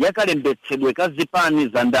yakalembetsedwe ka zipani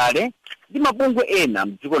za ndale ndi mabungwe ena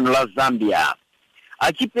mdziko la Zambia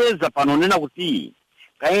achipeza pano nena kuti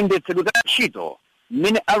kayendetsedwe ka ntchito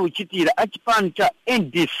mmene aluchitira achipani cha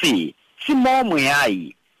NDC si momwe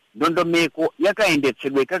ayi ndondomeko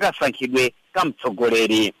yakayendetsedwe kakasankhidwe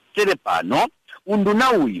kamtsogoleri. Tere pano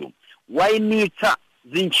unduna uyu wayimitsa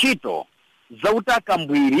zintchito zauta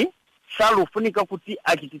Kambwiri salufunika kuti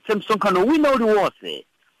achititse msonkhano wina uliwonse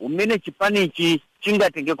umene chipanichi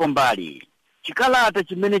chingatengeko mbali. Chikalata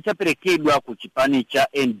chimene chaperekedwa ku chipani cha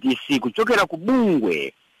NDC kuchokera ku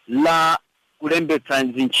bungwe la kulembetsa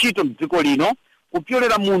zintchito mdziko lino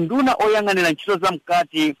kupyolera mu nduna oyang'anira ntchito za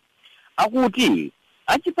mkati akuti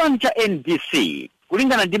achipani cha NDC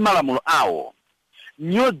kulingana ndi malamulo awo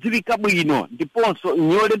nyodziwika bwino ndiponso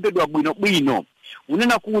nyolembedwa bwino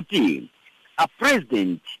unena kuti a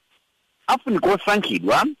president afunika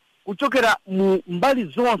osankhidwa kuchokera mu mbali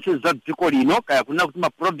zonse za dziko lino kaya kunena kuti ma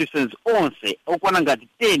provinces onse okwana ngati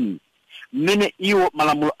 10 mmene iwo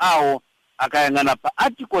malamulo awo akayang'ana pa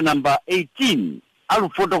article number 18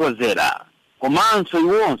 alufotokozera. Komanso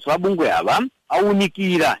iwonso abungwe ava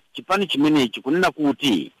aunikira chipani chimenechi kunena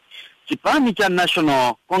kuti chipani cha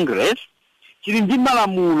National Congress chili ndi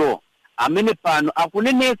malamulo amene pano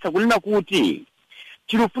akunenetsa kunena kuti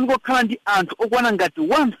chilufunika kukhala ndi anthu okwana ngati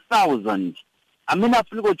 1000 amene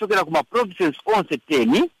afunika kuchokera ku ma provinces onse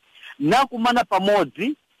 10 nakumana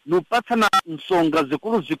pamodzi nupatsana msonga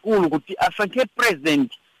zikulu kuti asankhe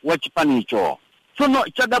president wa chipanicho. Tsono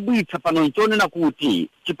chadabwitsa pano nchonena kuti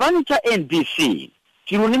chipani cha NDC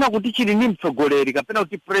chilunena kuti chili ndi mtsogoleri kapena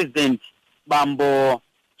kuti president Bambo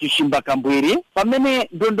Chishimba Kambwiri pamene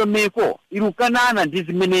ndondomeko ilukanana ndi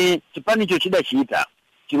zimene chipanicho chidachita.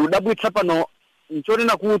 Chiludabwitsa pano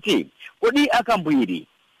nchonena kuti kodi akambwiri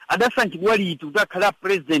adasankhidwa liti kuti akhale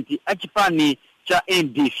president achipani cha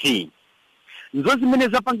NDC. Nzo zimene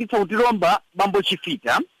zapangitsa kuti Lomba Bambo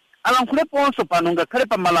Chifita alankhuleponso pano ngakhale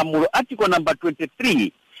pa malamulo article number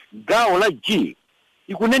 23 gawo la G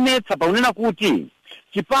ikunenetsa paunena kuti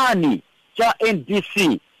chipani cha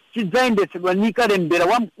NDC chidzayendetsedwa ndi kalembera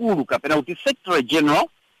wamkulu kapena kuti secretary general,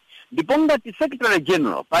 ndipo ngati secretary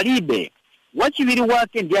general palibe wachiwiri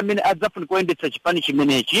wake ndi amene adzafunika kuyendetsa chipani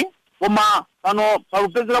chimenechi, koma pano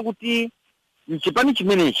palupezera kuti mchipani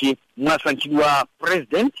chimenechi mwasankhidwa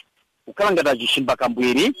president kukhala ngati achishimba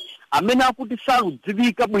kambwiri amene akuti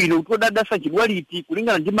saludziwika bwino kuti adasankhidwa liti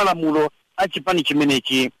kulingana ndi malamulo a chipani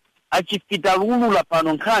chimenechi. Achifita lulula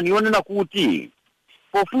pano nkhani yonena kuti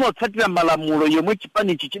pofuna kutsatira malamulo yomwe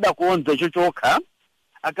chipanichi chidakonza chokha,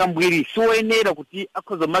 akambwiri siwoyenera kuti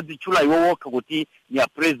akhoza madzitchula iwo wokha kuti ni a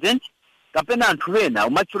president kapena anthu ena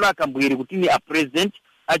umatchula akambwiri kuti ni a president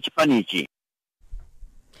a chipanichi.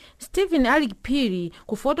 Stephen Ali Phiri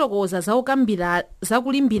kufotokoza za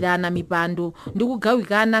kulimbirana mipando ndi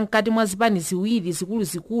kugawikana mkati mwa zipani ziwiri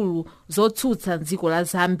zikuluzikulu zotsutsa dziko la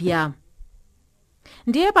Zambia.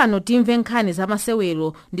 Ndiye pano timve nkhani za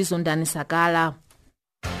masewero ndi Zondani Sakala.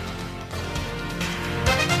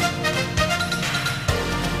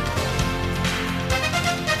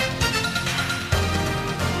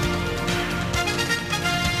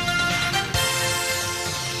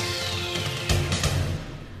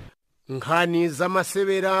 Nkhani za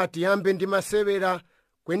masewera tiyambe ndi masewera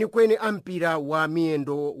kwenikweni ampira wa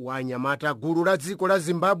miyendo wa anyamata. Gulu la dziko la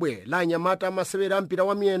Zimbabwe la anyamata amasewera ampira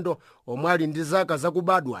wa miyendo omwe ali ndi zaka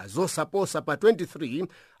zakubadwa zosaposa pa 23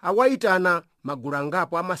 awayitana magulu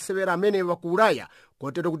angapo amasewera amenewa ku Ulaya,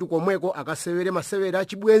 kotero kuti komweko akasewere masewera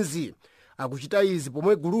achibwenzi. Akuchita izi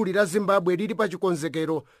pomwe gululi la Zimbabwe lili pa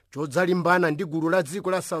chikonzekero chodzalimbana ndi gulu la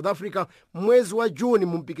dziko la South Africa mwezi wa Juni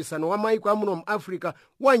mu mpikisano wa maiko amuno mu Africa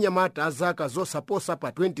wa anyamata azaka zosaposa pa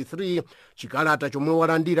 23. Chikalata chomwe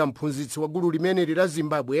walandira mphunzitsi wa gulu limeneli la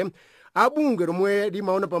Zimbabwe, abungwe lomwe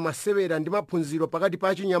limaona pa masewera ndi maphunziro pakati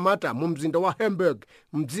pa chinyamata mu mzinda wa Hamburg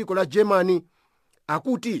mdziko la Germany,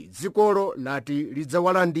 akuti dzikolo lati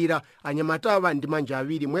lidzawalandira anyamatawa ndi manja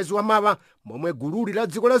awiri mwezi wa Mawa, momwe gululi la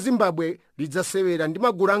dziko la Zimbabwe lidzasewera ndi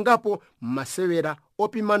magulu angapo masewera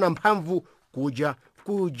opimana mphamvu kuja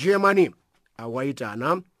ku Germany.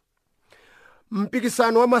 Awayitana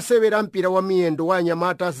mpikisano wa masewera ampira wa miyendo wa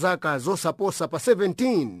anyamata zaka zosaposa pa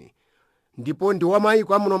 17 ndipo ndi wa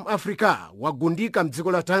maiko amuno mu Africa wagundika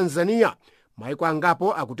mdziko la Tanzania. Maiko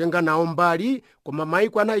angapo akutenga nawo mbali, koma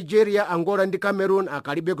maiko a Nigeria, Angola ndi Cameroon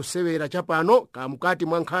akalibe kusewera chapano kamukati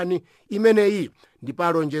mwa nkhani imeneyi, ndipo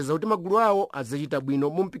alonjeza kuti magulu awo adzachita bwino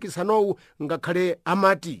mu mpikisanowu, ngakhale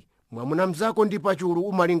amati mwamuna mzako ndi pachulu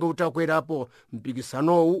umalinga utakwerapo.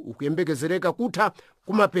 Mpikisanowu ukuyembekezereka kutha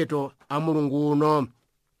kumapeto a mulungu uno.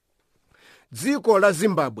 Dziko la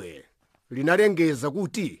Zimbabwe linalengeza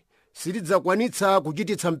kuti silidzakwanitsa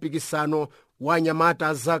kuchititsa mpikisano wa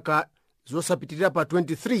anyamata zaka zosapitirira pa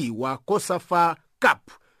 23 wa COSAFA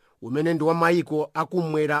Cup umene ndi wa maiko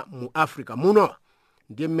akumwera mu Africa muno.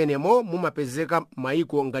 Ndi mmenemo mumapezeka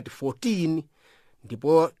maiko ngati 14,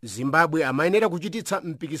 ndipo Zimbabwe amayenera kuchititsa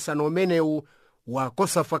mpikisano umenewu wa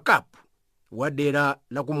COSAFA Cup wa dera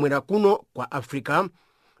la kumwera kuno kwa Africa.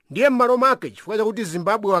 Ndiye m'malo make chifukwa chakuti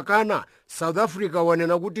Zimbabwe wakana, South Africa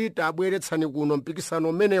wanena kuti tabweretsani kuno mpikisano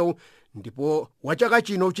umenewu, ndipo wachaka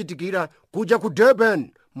chino uchitikira kuja ku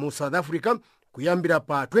Durban mu South Africa kuyambira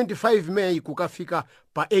pa 25 Mei kukafika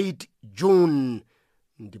pa 8 June.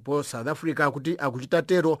 Ndipo South Africa akuti akuchita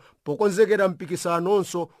tero pokonzekera mpikisano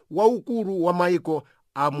waukulu wa maiko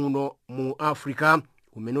amuno mu Africa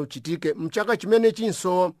umene uchitike mchaka chimene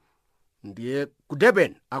chinso. Ndiye ku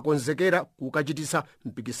Durban akonzekera kukachitisa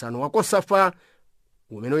mpikisano wa COSAFA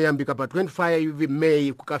umene uyambika pa 25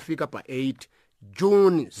 Mei kukafika pa 8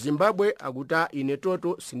 June. Zimbabwe akuta ine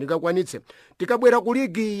toto sindingakwanitse. Tikabwera ku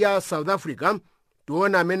ligi ya South Africa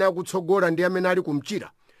tiona amene akutsogola ndi amene ali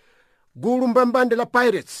kumchira. Gulu mbambande la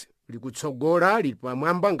Pirates likutsogola lili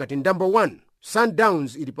pamwamba ngati number 1.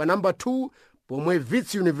 Sundowns ili pa number 2, pomwe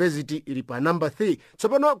Wits University ili pa number 3.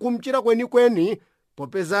 Tsopano kumchira kwenikweni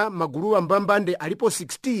popeza magulu mbambande alipo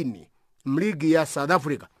 16 mligi ya South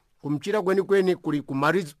Africa. Kumchira kwenikweni kuli ku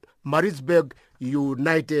Maritzburg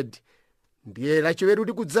United. Ndiye lachiweru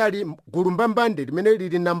likudzali gulu mbambande limene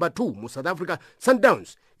lili number 2 mu South Africa.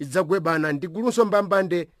 Sundowns idzagwebana ndi gulunso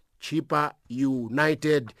mbambande Chippa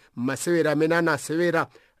United. Masewera amene anasewera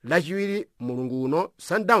lachiwiri mulungu uno,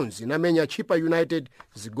 Sundowns inamenya Chippa United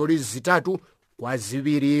zigoli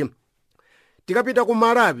 3-2. Tikapita ku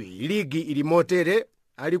Malawi, ligi ili motere,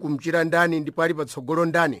 ali kumchira ndani ndipo ali patsogolo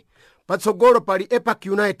ndani. patsogolo pali epac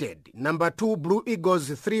united, number 2 blue eagles,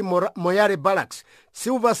 3 moyale barracks,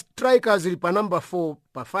 silver strikers ili pa number 4,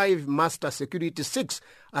 pa 5 master security, 6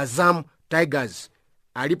 azam tigers.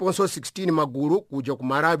 Aliponso 16 magulu kuja ku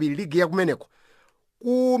Malawi ligi ya kumeneko.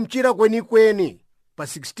 Ku mchira kwenikweni pa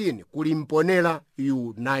 16 kuli Mponela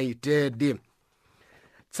United.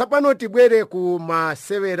 Tsapano tibwere ku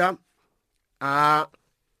masewera a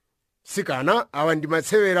sikana. Awa ndi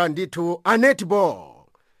masewera ndithu a netball.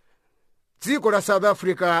 Dziko la South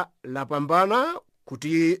Africa lapambana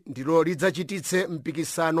kuti ndilo lidzachititse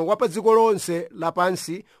mpikisano wa pa dziko lonse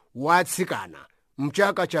lapansi wa atsikana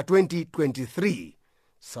mchaka cha 2023.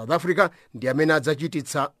 South Africa ndi amene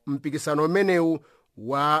adzachititsa mpikisano umenewu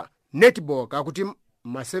wa netball, kakuti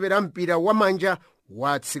masewera mpira wa manja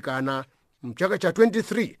wa atsikana mchaka cha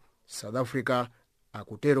 23. South Africa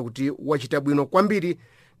akutero kuti wachita bwino kwambiri,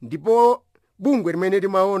 ndipo bungwe limene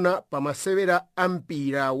limaona pa masewera a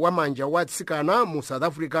mpira wa manja wa atsikana mu South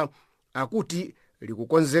Africa akuti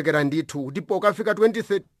likukonzekera ndithu kuti pokafika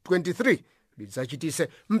 2023 lidzachitise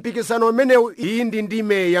mpikisano umenewu. Iyi ndi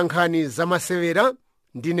ndime ya nkhani za masewera.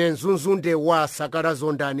 Ndine Nzunzunde wa Sakala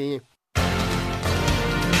Zondani.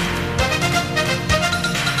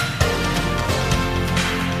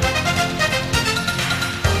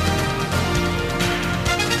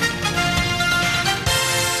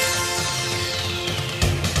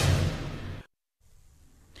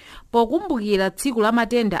 Pokumbukira tsiku la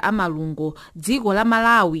matenda a malungo, dziko la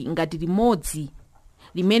Malawi ngati limodzi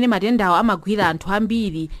limene matendawo amagwira anthu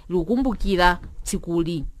ambiri likukumbukira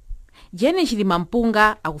tsikuli. Jene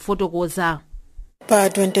Chilimampunga akufotokoza. Pa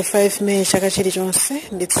 25 Meyi chaka chilichonse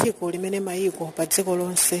ndi tsiku limene mayiko pa dziko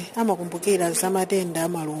lonse amakumbukira za matenda a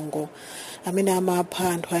malungo amene amapha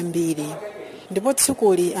anthu ambiri. Ndipo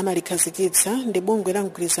tsikuli analikhazikitsa ndi bungwe la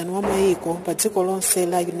mgwirizano wa mayiko pa dziko lonse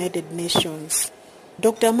la United Nations.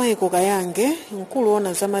 Dr. Michael Kayange, mkulu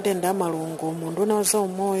woona za matenda a malungo mu nduna wa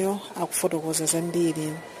zaumoyo, akufotokoza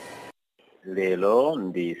zambiri. Lero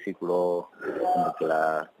ndi siku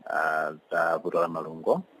lokumbukira za vuto la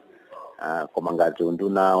malungo. Koma ngati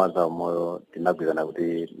nduna wa zaumoyo tinagwirizana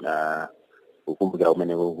kuti kukumbukira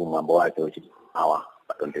kumene kumwambo wake uchiawa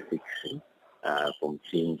pa 26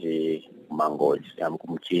 kumchinji kumangoji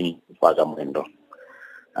kumchinji kwa mwendo.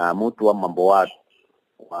 Mutu wa mwambo wake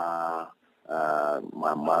wa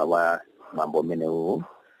mambo mene huu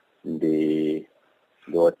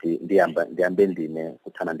ndiambe ndine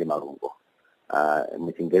kuthana ndi malungo.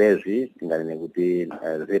 Mchingerezi tinganene kuti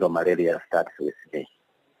zero malaria starts with me.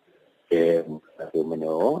 Mene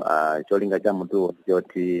huu cholinga cha mutu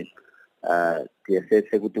choti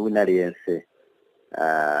tiyesese kuti wina aliyense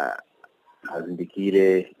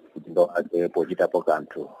azindikire kuti ndo ake pochitapo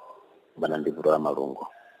kanthu bana ndi vuto la malungo.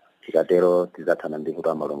 Tikatero tizathana ndi vuto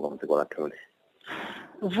la malungo mdziko lathu.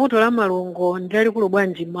 Vuto la malungo ndi lalikulu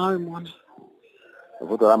bwanji mawe mwana?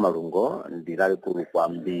 Vuto la malungo ndi lalikulu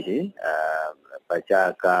kwambiri.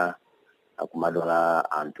 Pachaka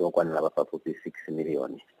akumadola anthu okwanira pafupi 6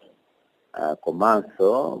 miliyoni.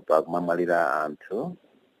 Komanso pakumamwalira anthu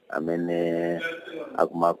amene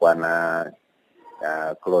akumakwana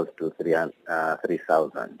close to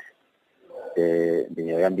 3,000.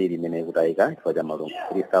 Ndinyo yambiri imene kutayika chifukwa cha malungo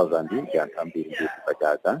 3,000 ndi anthu ambiri ndi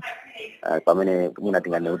pachaka. Pamene mwina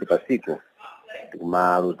tingane kuti pasiku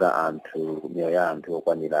tikumaluza anthu miyoyo ya anthu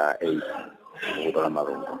okwanira 8 vuto la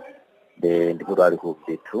malungo. Ndi vuto lalikulu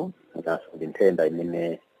ndithu, ndi nthenda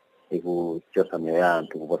imene ikuchotsa miyoyo ya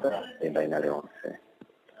anthu kuposa nthenda ina iliyonse.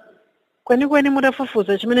 Kwenikweni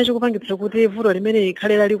mutafufuza chimene chikupangitsa kuti vuto limene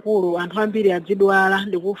likhale lalikulu anthu ambiri adzidwala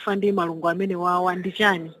ndi kufa ndi malungo amene wawa ndi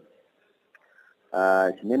chani?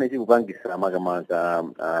 Chimene chikupangitsa makamaka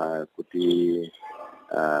kuti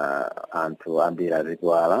anthu ambiri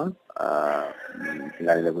azidwala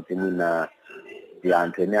tinganene kuti mwina ndi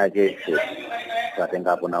anthu ene akeche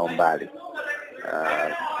tatengapo nawo mbali.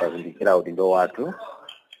 Tazindikira kuti ndo wathu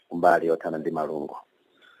kumbali yothana ndi malungo.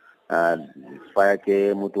 Chifukwa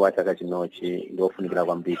yake mutu wa chaka chinochi ndiofunikira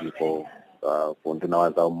kwambiri ku nduna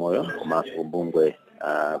wa zaumoyo komanso kumbungwe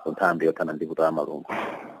ku nthambi yothana ndi vuto la malungo.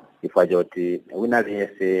 Chifukwa choti wina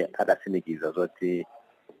aliyense adasimikiza zoti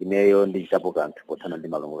ineyo ndichitapo kanthu kuthana ndi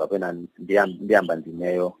malungo kapena ndiyamba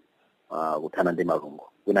ndineyo kuthana ndi malungo.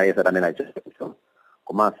 Wina aliyense atanena choncho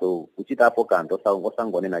komanso kuchitapo kanthu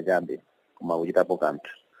osangonena chabe koma kuchitapo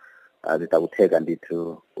kanthu zitakutheka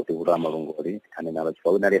ndithu kuti vuto la malungo lithane nalo.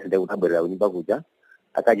 Chifukwa wina aliyense ndikutabwerera kunyumba kuja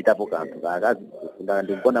akachitapo kanthu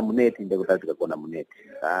ndikugona muneti ndikutazikagona muneti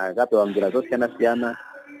akapewa njira zosiyana-siyana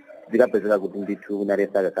zikapezeka kuti ndithu wina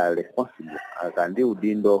aliyense akakhala responsible akakhala ndi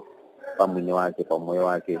udindo pa mwini wake pa moyo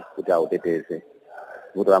wake kuti auteteze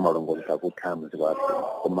vuto la malungo lisakutha mdziko lathu,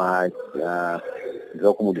 koma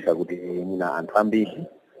ndizokhumudwitsa kuti mwina anthu ambiri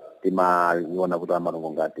timaliona vuto la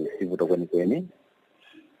malungo ngati si vuto kwenikweni.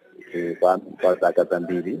 Kwa zaka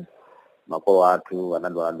zambiri makolo athu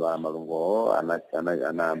anadwala malungo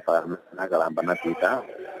anakalamba napita,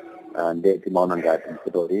 nde timaona ngati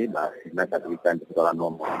mvutoli basi linakatika ndi vuto la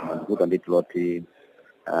nombo, vuto ndithu loti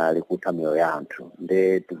likutha miyoyo ya anthu.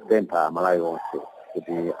 Nde tikupempha Malawi onse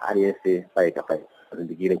kuti aliyense payekha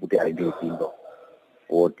azindikire kuti ali ndi udindo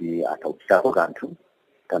woti atauchitako kanthu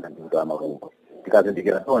kana ndi vuto la malungo.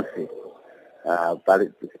 Tikazindikira tonse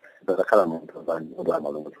pazakhala munthu vuto la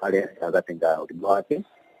malungo, aliyense azatenga udindo wake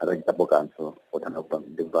azachitapo kanthu otana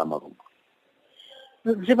ndi vuto la malungo.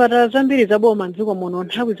 Zipatala zambiri zaboma mdziko muno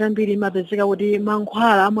nthawi zambiri imapezeka kuti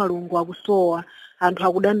mankhwala amalungo akusowa, anthu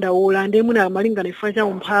akudandaula, ndi mwina amalingana chifukwa cha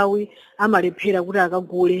umphawi amalephera kuti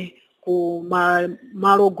akagule ku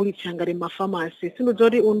malo ogulitsa ngati mafamasi. Sindidziwa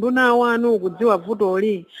kuti unduna wanu ukudziwa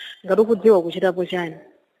vutoli, ngati ukudziwa kuchitapo chani?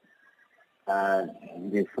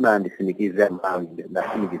 Ndifuna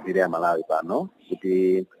ndasimikizire Malawi pano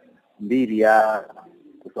kuti mbiri ya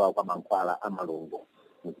kusowa kwa mankhwala amalungo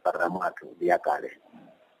muzipatala mwathu ndi yakale.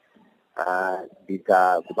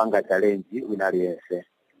 Kupanga challenge wina aliyense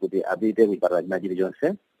kuti apite kuchipatala china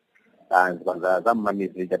chilichonse, zipatala za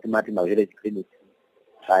mmamizi chatimati ma village clinic,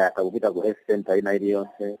 kaya kupita ku health center ina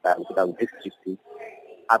iliyonse, kaya kupita ku district,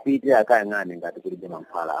 apite akayang'ane ngati kulibe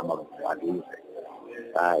mankhwala amalungo atiuze.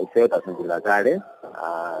 Ifeyo tazungulira kale,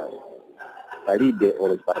 palibe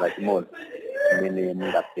olo chipatala chimodzi chimene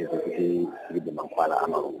mungapeze kuti chilibe mankhwala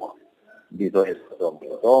amalungo. Ndizo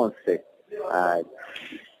zonse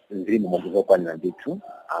zilimu mokuzokwanira ndithu,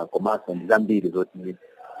 komanso ndi zambiri zoti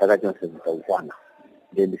chaka chonse zitaukwana.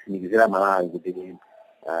 Nde ndisimikizira Malawi kuti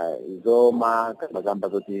izo makamba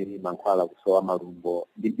zoti mankhwala kusowa malungo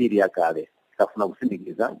ndi mbiri yakale. Tikafuna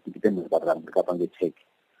kusimikiza tipite muzipatala tikapange cheki,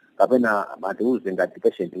 kapena atiuze ngati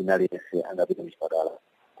patient wina aliyense angapite muchipatala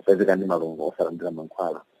kupezeka ndi malungo osalandira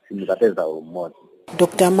mankhwala, simukapeza umodzi.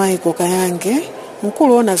 Dr. Michael Kayange,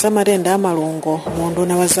 mkulu ona za matenda amalungo mu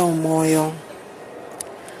unduna wa zaumoyo.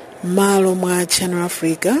 Malo mwa Channel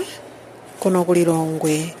Africa, kuno ku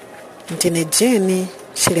Lilongwe, ndine Jeni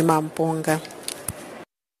Chilimampunga.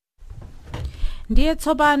 Ndiye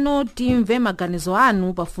tsopano timve maganizo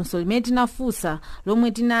anu pa funso limene tinafunsa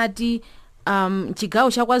lomwe tinati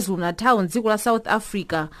chigawo cha KwaZulu-Natal dziko la South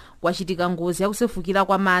Africa kwachitika ngozi yakusefukira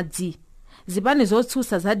kwa madzi. Zipani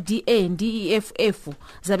zotsutsa za DA ndi EFF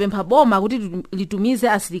zapempha boma kuti litumize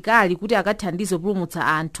asilikali kuti akathandize kupulumutsa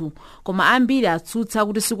anthu, koma ambiri atsutsa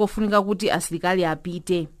kuti sikofunika kuti asilikali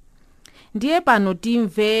apite. Ndiye pano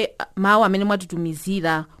timve mawu amene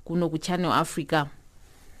mwatitumizira kuno ku Channel Africa.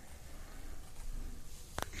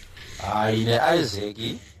 Ine Isaac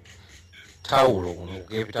Taulo kuno ku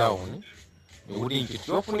Cape Town, ndikuti nchinthu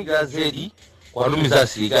chofunikira zedi kwatumiza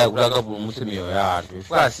asilikali kuti akapulumutse miyoyo ya anthu,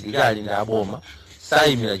 chifukwa asilikali ndi aboma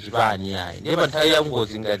sayimira chipani yayi. Ndiye pa nthawi ya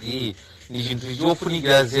ngozi ngati iyi ndi chinthu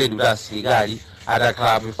chofunikira zedi kuti asilikali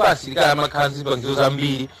atakhalapo, chifukwa asilikali amakhala ndi zipangizo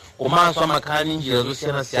zambiri, komanso amakhala ndi njira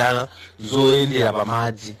zosiyanasiyana zoyendera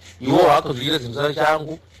pamadzi. Iwo akhozochita zinthu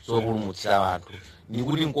zachangu zopulumutsira anthu.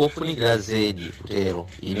 Ndikuti nkofunikira zedi kutero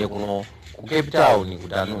ine kuno ku Cape Town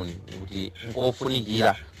kuti anoni kuti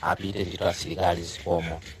nkofunikira apite ndito asilikali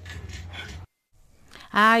zikomo.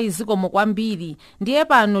 Zikomo kwambiri. Ndiye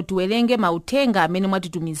pano tiwerenge mauthenga amene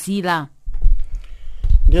mwatitumizira.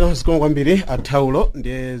 Ndiye zikomo kwambiri Athaulo.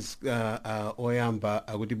 Ndiye oyamba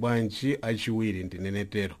akuti bwanji, achiwiri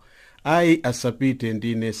ndinenetero ayi asapite.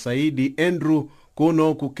 Ndine Saidi Andrew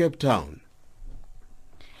kuno ku Cape Town.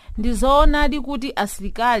 Ndizoonadi kuti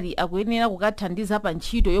asilikali akuyenera kukathandiza pa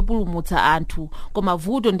ntchito yopulumutsa anthu, koma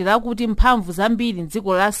vuto ndilakuti mphamvu zambiri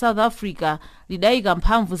mdziko la South Africa lidayika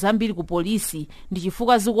mphamvu zambiri ku polisi, ndi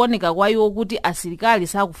chifukwa zikuoneka kwa iwo kuti asilikali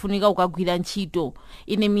sakufunika kukagwira ntchito.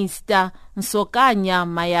 Ine Mr. Nsokanya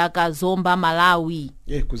Mayaka Zomba, Malawi.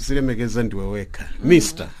 Kuzilemekeza ndiwe wekha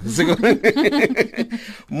Mr.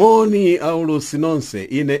 Moni aulusi nonse.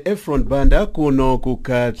 Ine Efron Banda kuno ku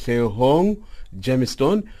Katlehong,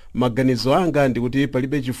 Jamestown. Maganizo anga ndikuti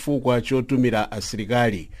palibe chifukwa chotumira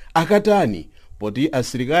asilikali akatani, poti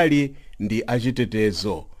asilikali ndi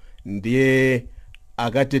achitetezo, ndiye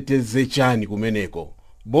akateteze chani kumeneko.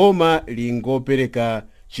 Boma lingopereka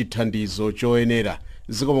chithandizo choyenera.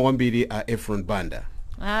 Zikomo kwambiri a Efron Banda.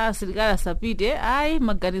 Asilikali asapite.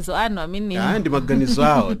 Maganizo anu amene ndi maganizo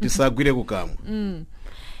awo tisagwire kukamwa.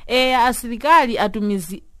 Asilikali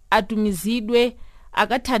atumizidwe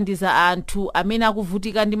akathandiza anthu amene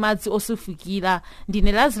akuvutika ndi madzi osefukira.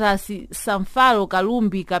 Ndine Lazarus Samfalo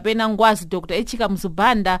Kalumbi kapena Ngwazi Dr. Echika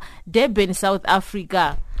Mzubanda, Durban, South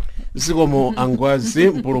Africa. zikomo Angwazi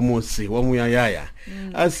mpulumutsi wamuyayaya.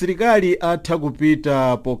 Asilikali atha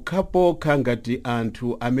kupita pokhapokha ngati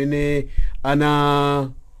anthu amene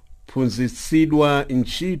anaphunzitsidwa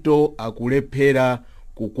ntchito akulephera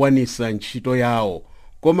kukwanisa ntchito yawo,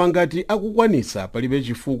 koma ngati akukwanisa palibe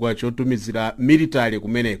chifukwa chotumizira military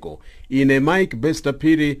kumeneko. Ine Mike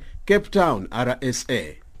Bestapiri, Cape Town, RSA.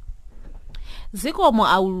 Zikomo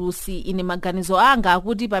aulusi, ine maganizo anga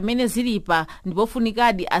akuti pamene zilipa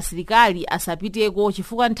ndipofunikadi asilikali asapiteko,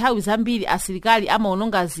 chifukwa nthawi zambiri asilikali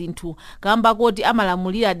amaononga zinthu kamba koti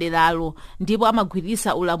amalamulira deralo ndipo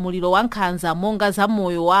amagwiritsa ulamuliro wa nkhanza monga za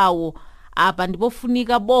moyo wawo. Apa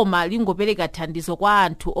ndipofunika boma lingopereka thandizo kwa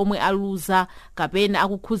anthu omwe aluza kapena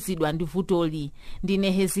akukhuzidwa ndi vutoli.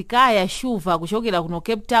 Ndine Hezekiah Shuva kuchokera kuno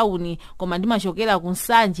Cape Town, koma ndimachokera ku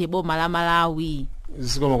Nsanje, boma la Malawi.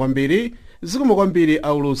 Zikomo kwambiri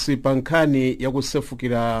aulusi pa nkhani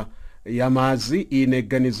yakusefukira ya madzi. Ine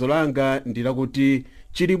ganizo langa ndilakuti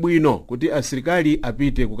chili bwino kuti asilikali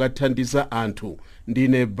apite kukathandiza anthu.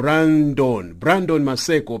 Ndine Brandon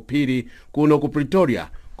Maseko Phiri kuno ku Pretoria,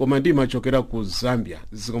 koma ndimachokera ku Zambia.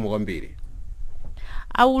 Zikomo kwambiri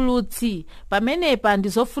aulutsi. Pamenepa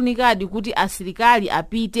ndizofunikadi kuti asilikali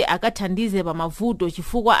apite akathandize pa mavuto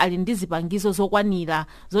chifukwa ali ndi zipangizo zokwanira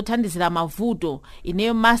zothandizira mavuto.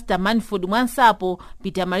 Ineyo Master Manford Mwansapo,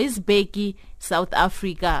 Peter Marisburg, South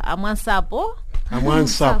Africa. Amwansapo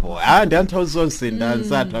ndi anthu zonse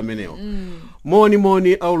ndanzathu amenewo.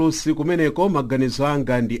 Moni aulusi kumeneko. Maganizo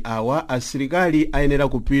anga ndi awa: asilikali ayenera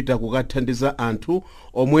kupita kukathandiza anthu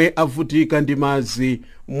omwe avutika ndi madzi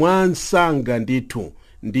mwansanga ndithu.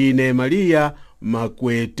 Ndine Maria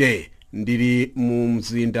Makwete, ndili mu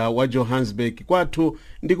mzinda wa Johannesburg kwathu,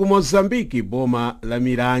 ndi ku Mozambiki, boma la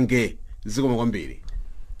Mirange. Zikomo kwambiri.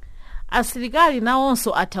 Asilikali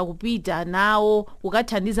nawonso atha kupita nawo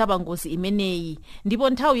kukathandiza pa ngozi imeneyi, ndipo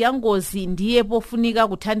nthawi ya ngozi ndiye pofunika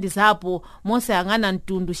kuthandizapo mosayang'ana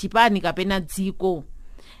mtundu, chipani kapena dziko.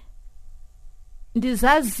 Ndi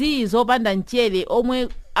zazi zopanda mchere omwe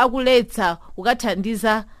akuletsa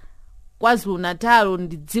kukathandiza KwaZulu-Natal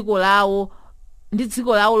ndi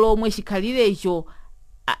dziko lawo lomwe chikhalirecho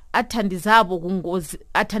athandizapo ku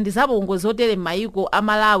ngozi otere m'mayiko a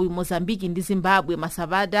Malawi, Mozambiki ndi Zimbabwe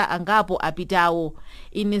masabata angapo apitawo.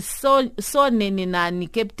 Ine sonene nani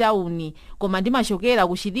Cape Town, koma ndimachokera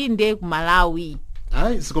ku Chilinde ku Malawi.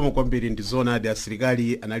 Zikomo kwambiri. Ndizonadi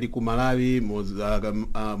asilikali anali ku Malawi,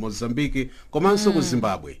 Mozambiki komanso ku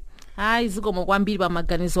Zimbabwe. Zikomo kwambiri pa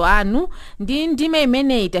maganizo anu. Ndi ndime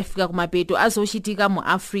imeneyi tafika kumapeto azochitika mu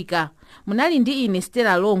Africa. Munali ndi ine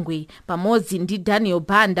Stella Longwe pamodzi ndi Daniel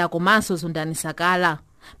Banda komanso Zondani Sakala.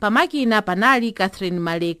 Pamakina panali Catherine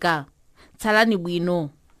Maleka. Tsalani bwino.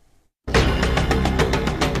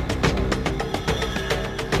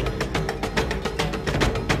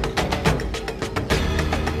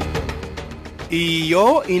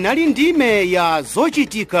 Iyo inali ndime ya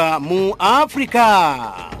zochitika mu Africa.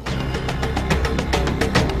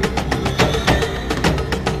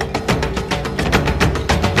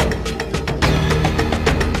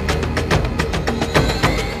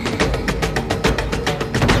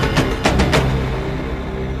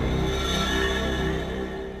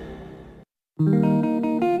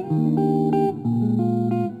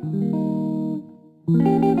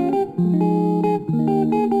 Thank you.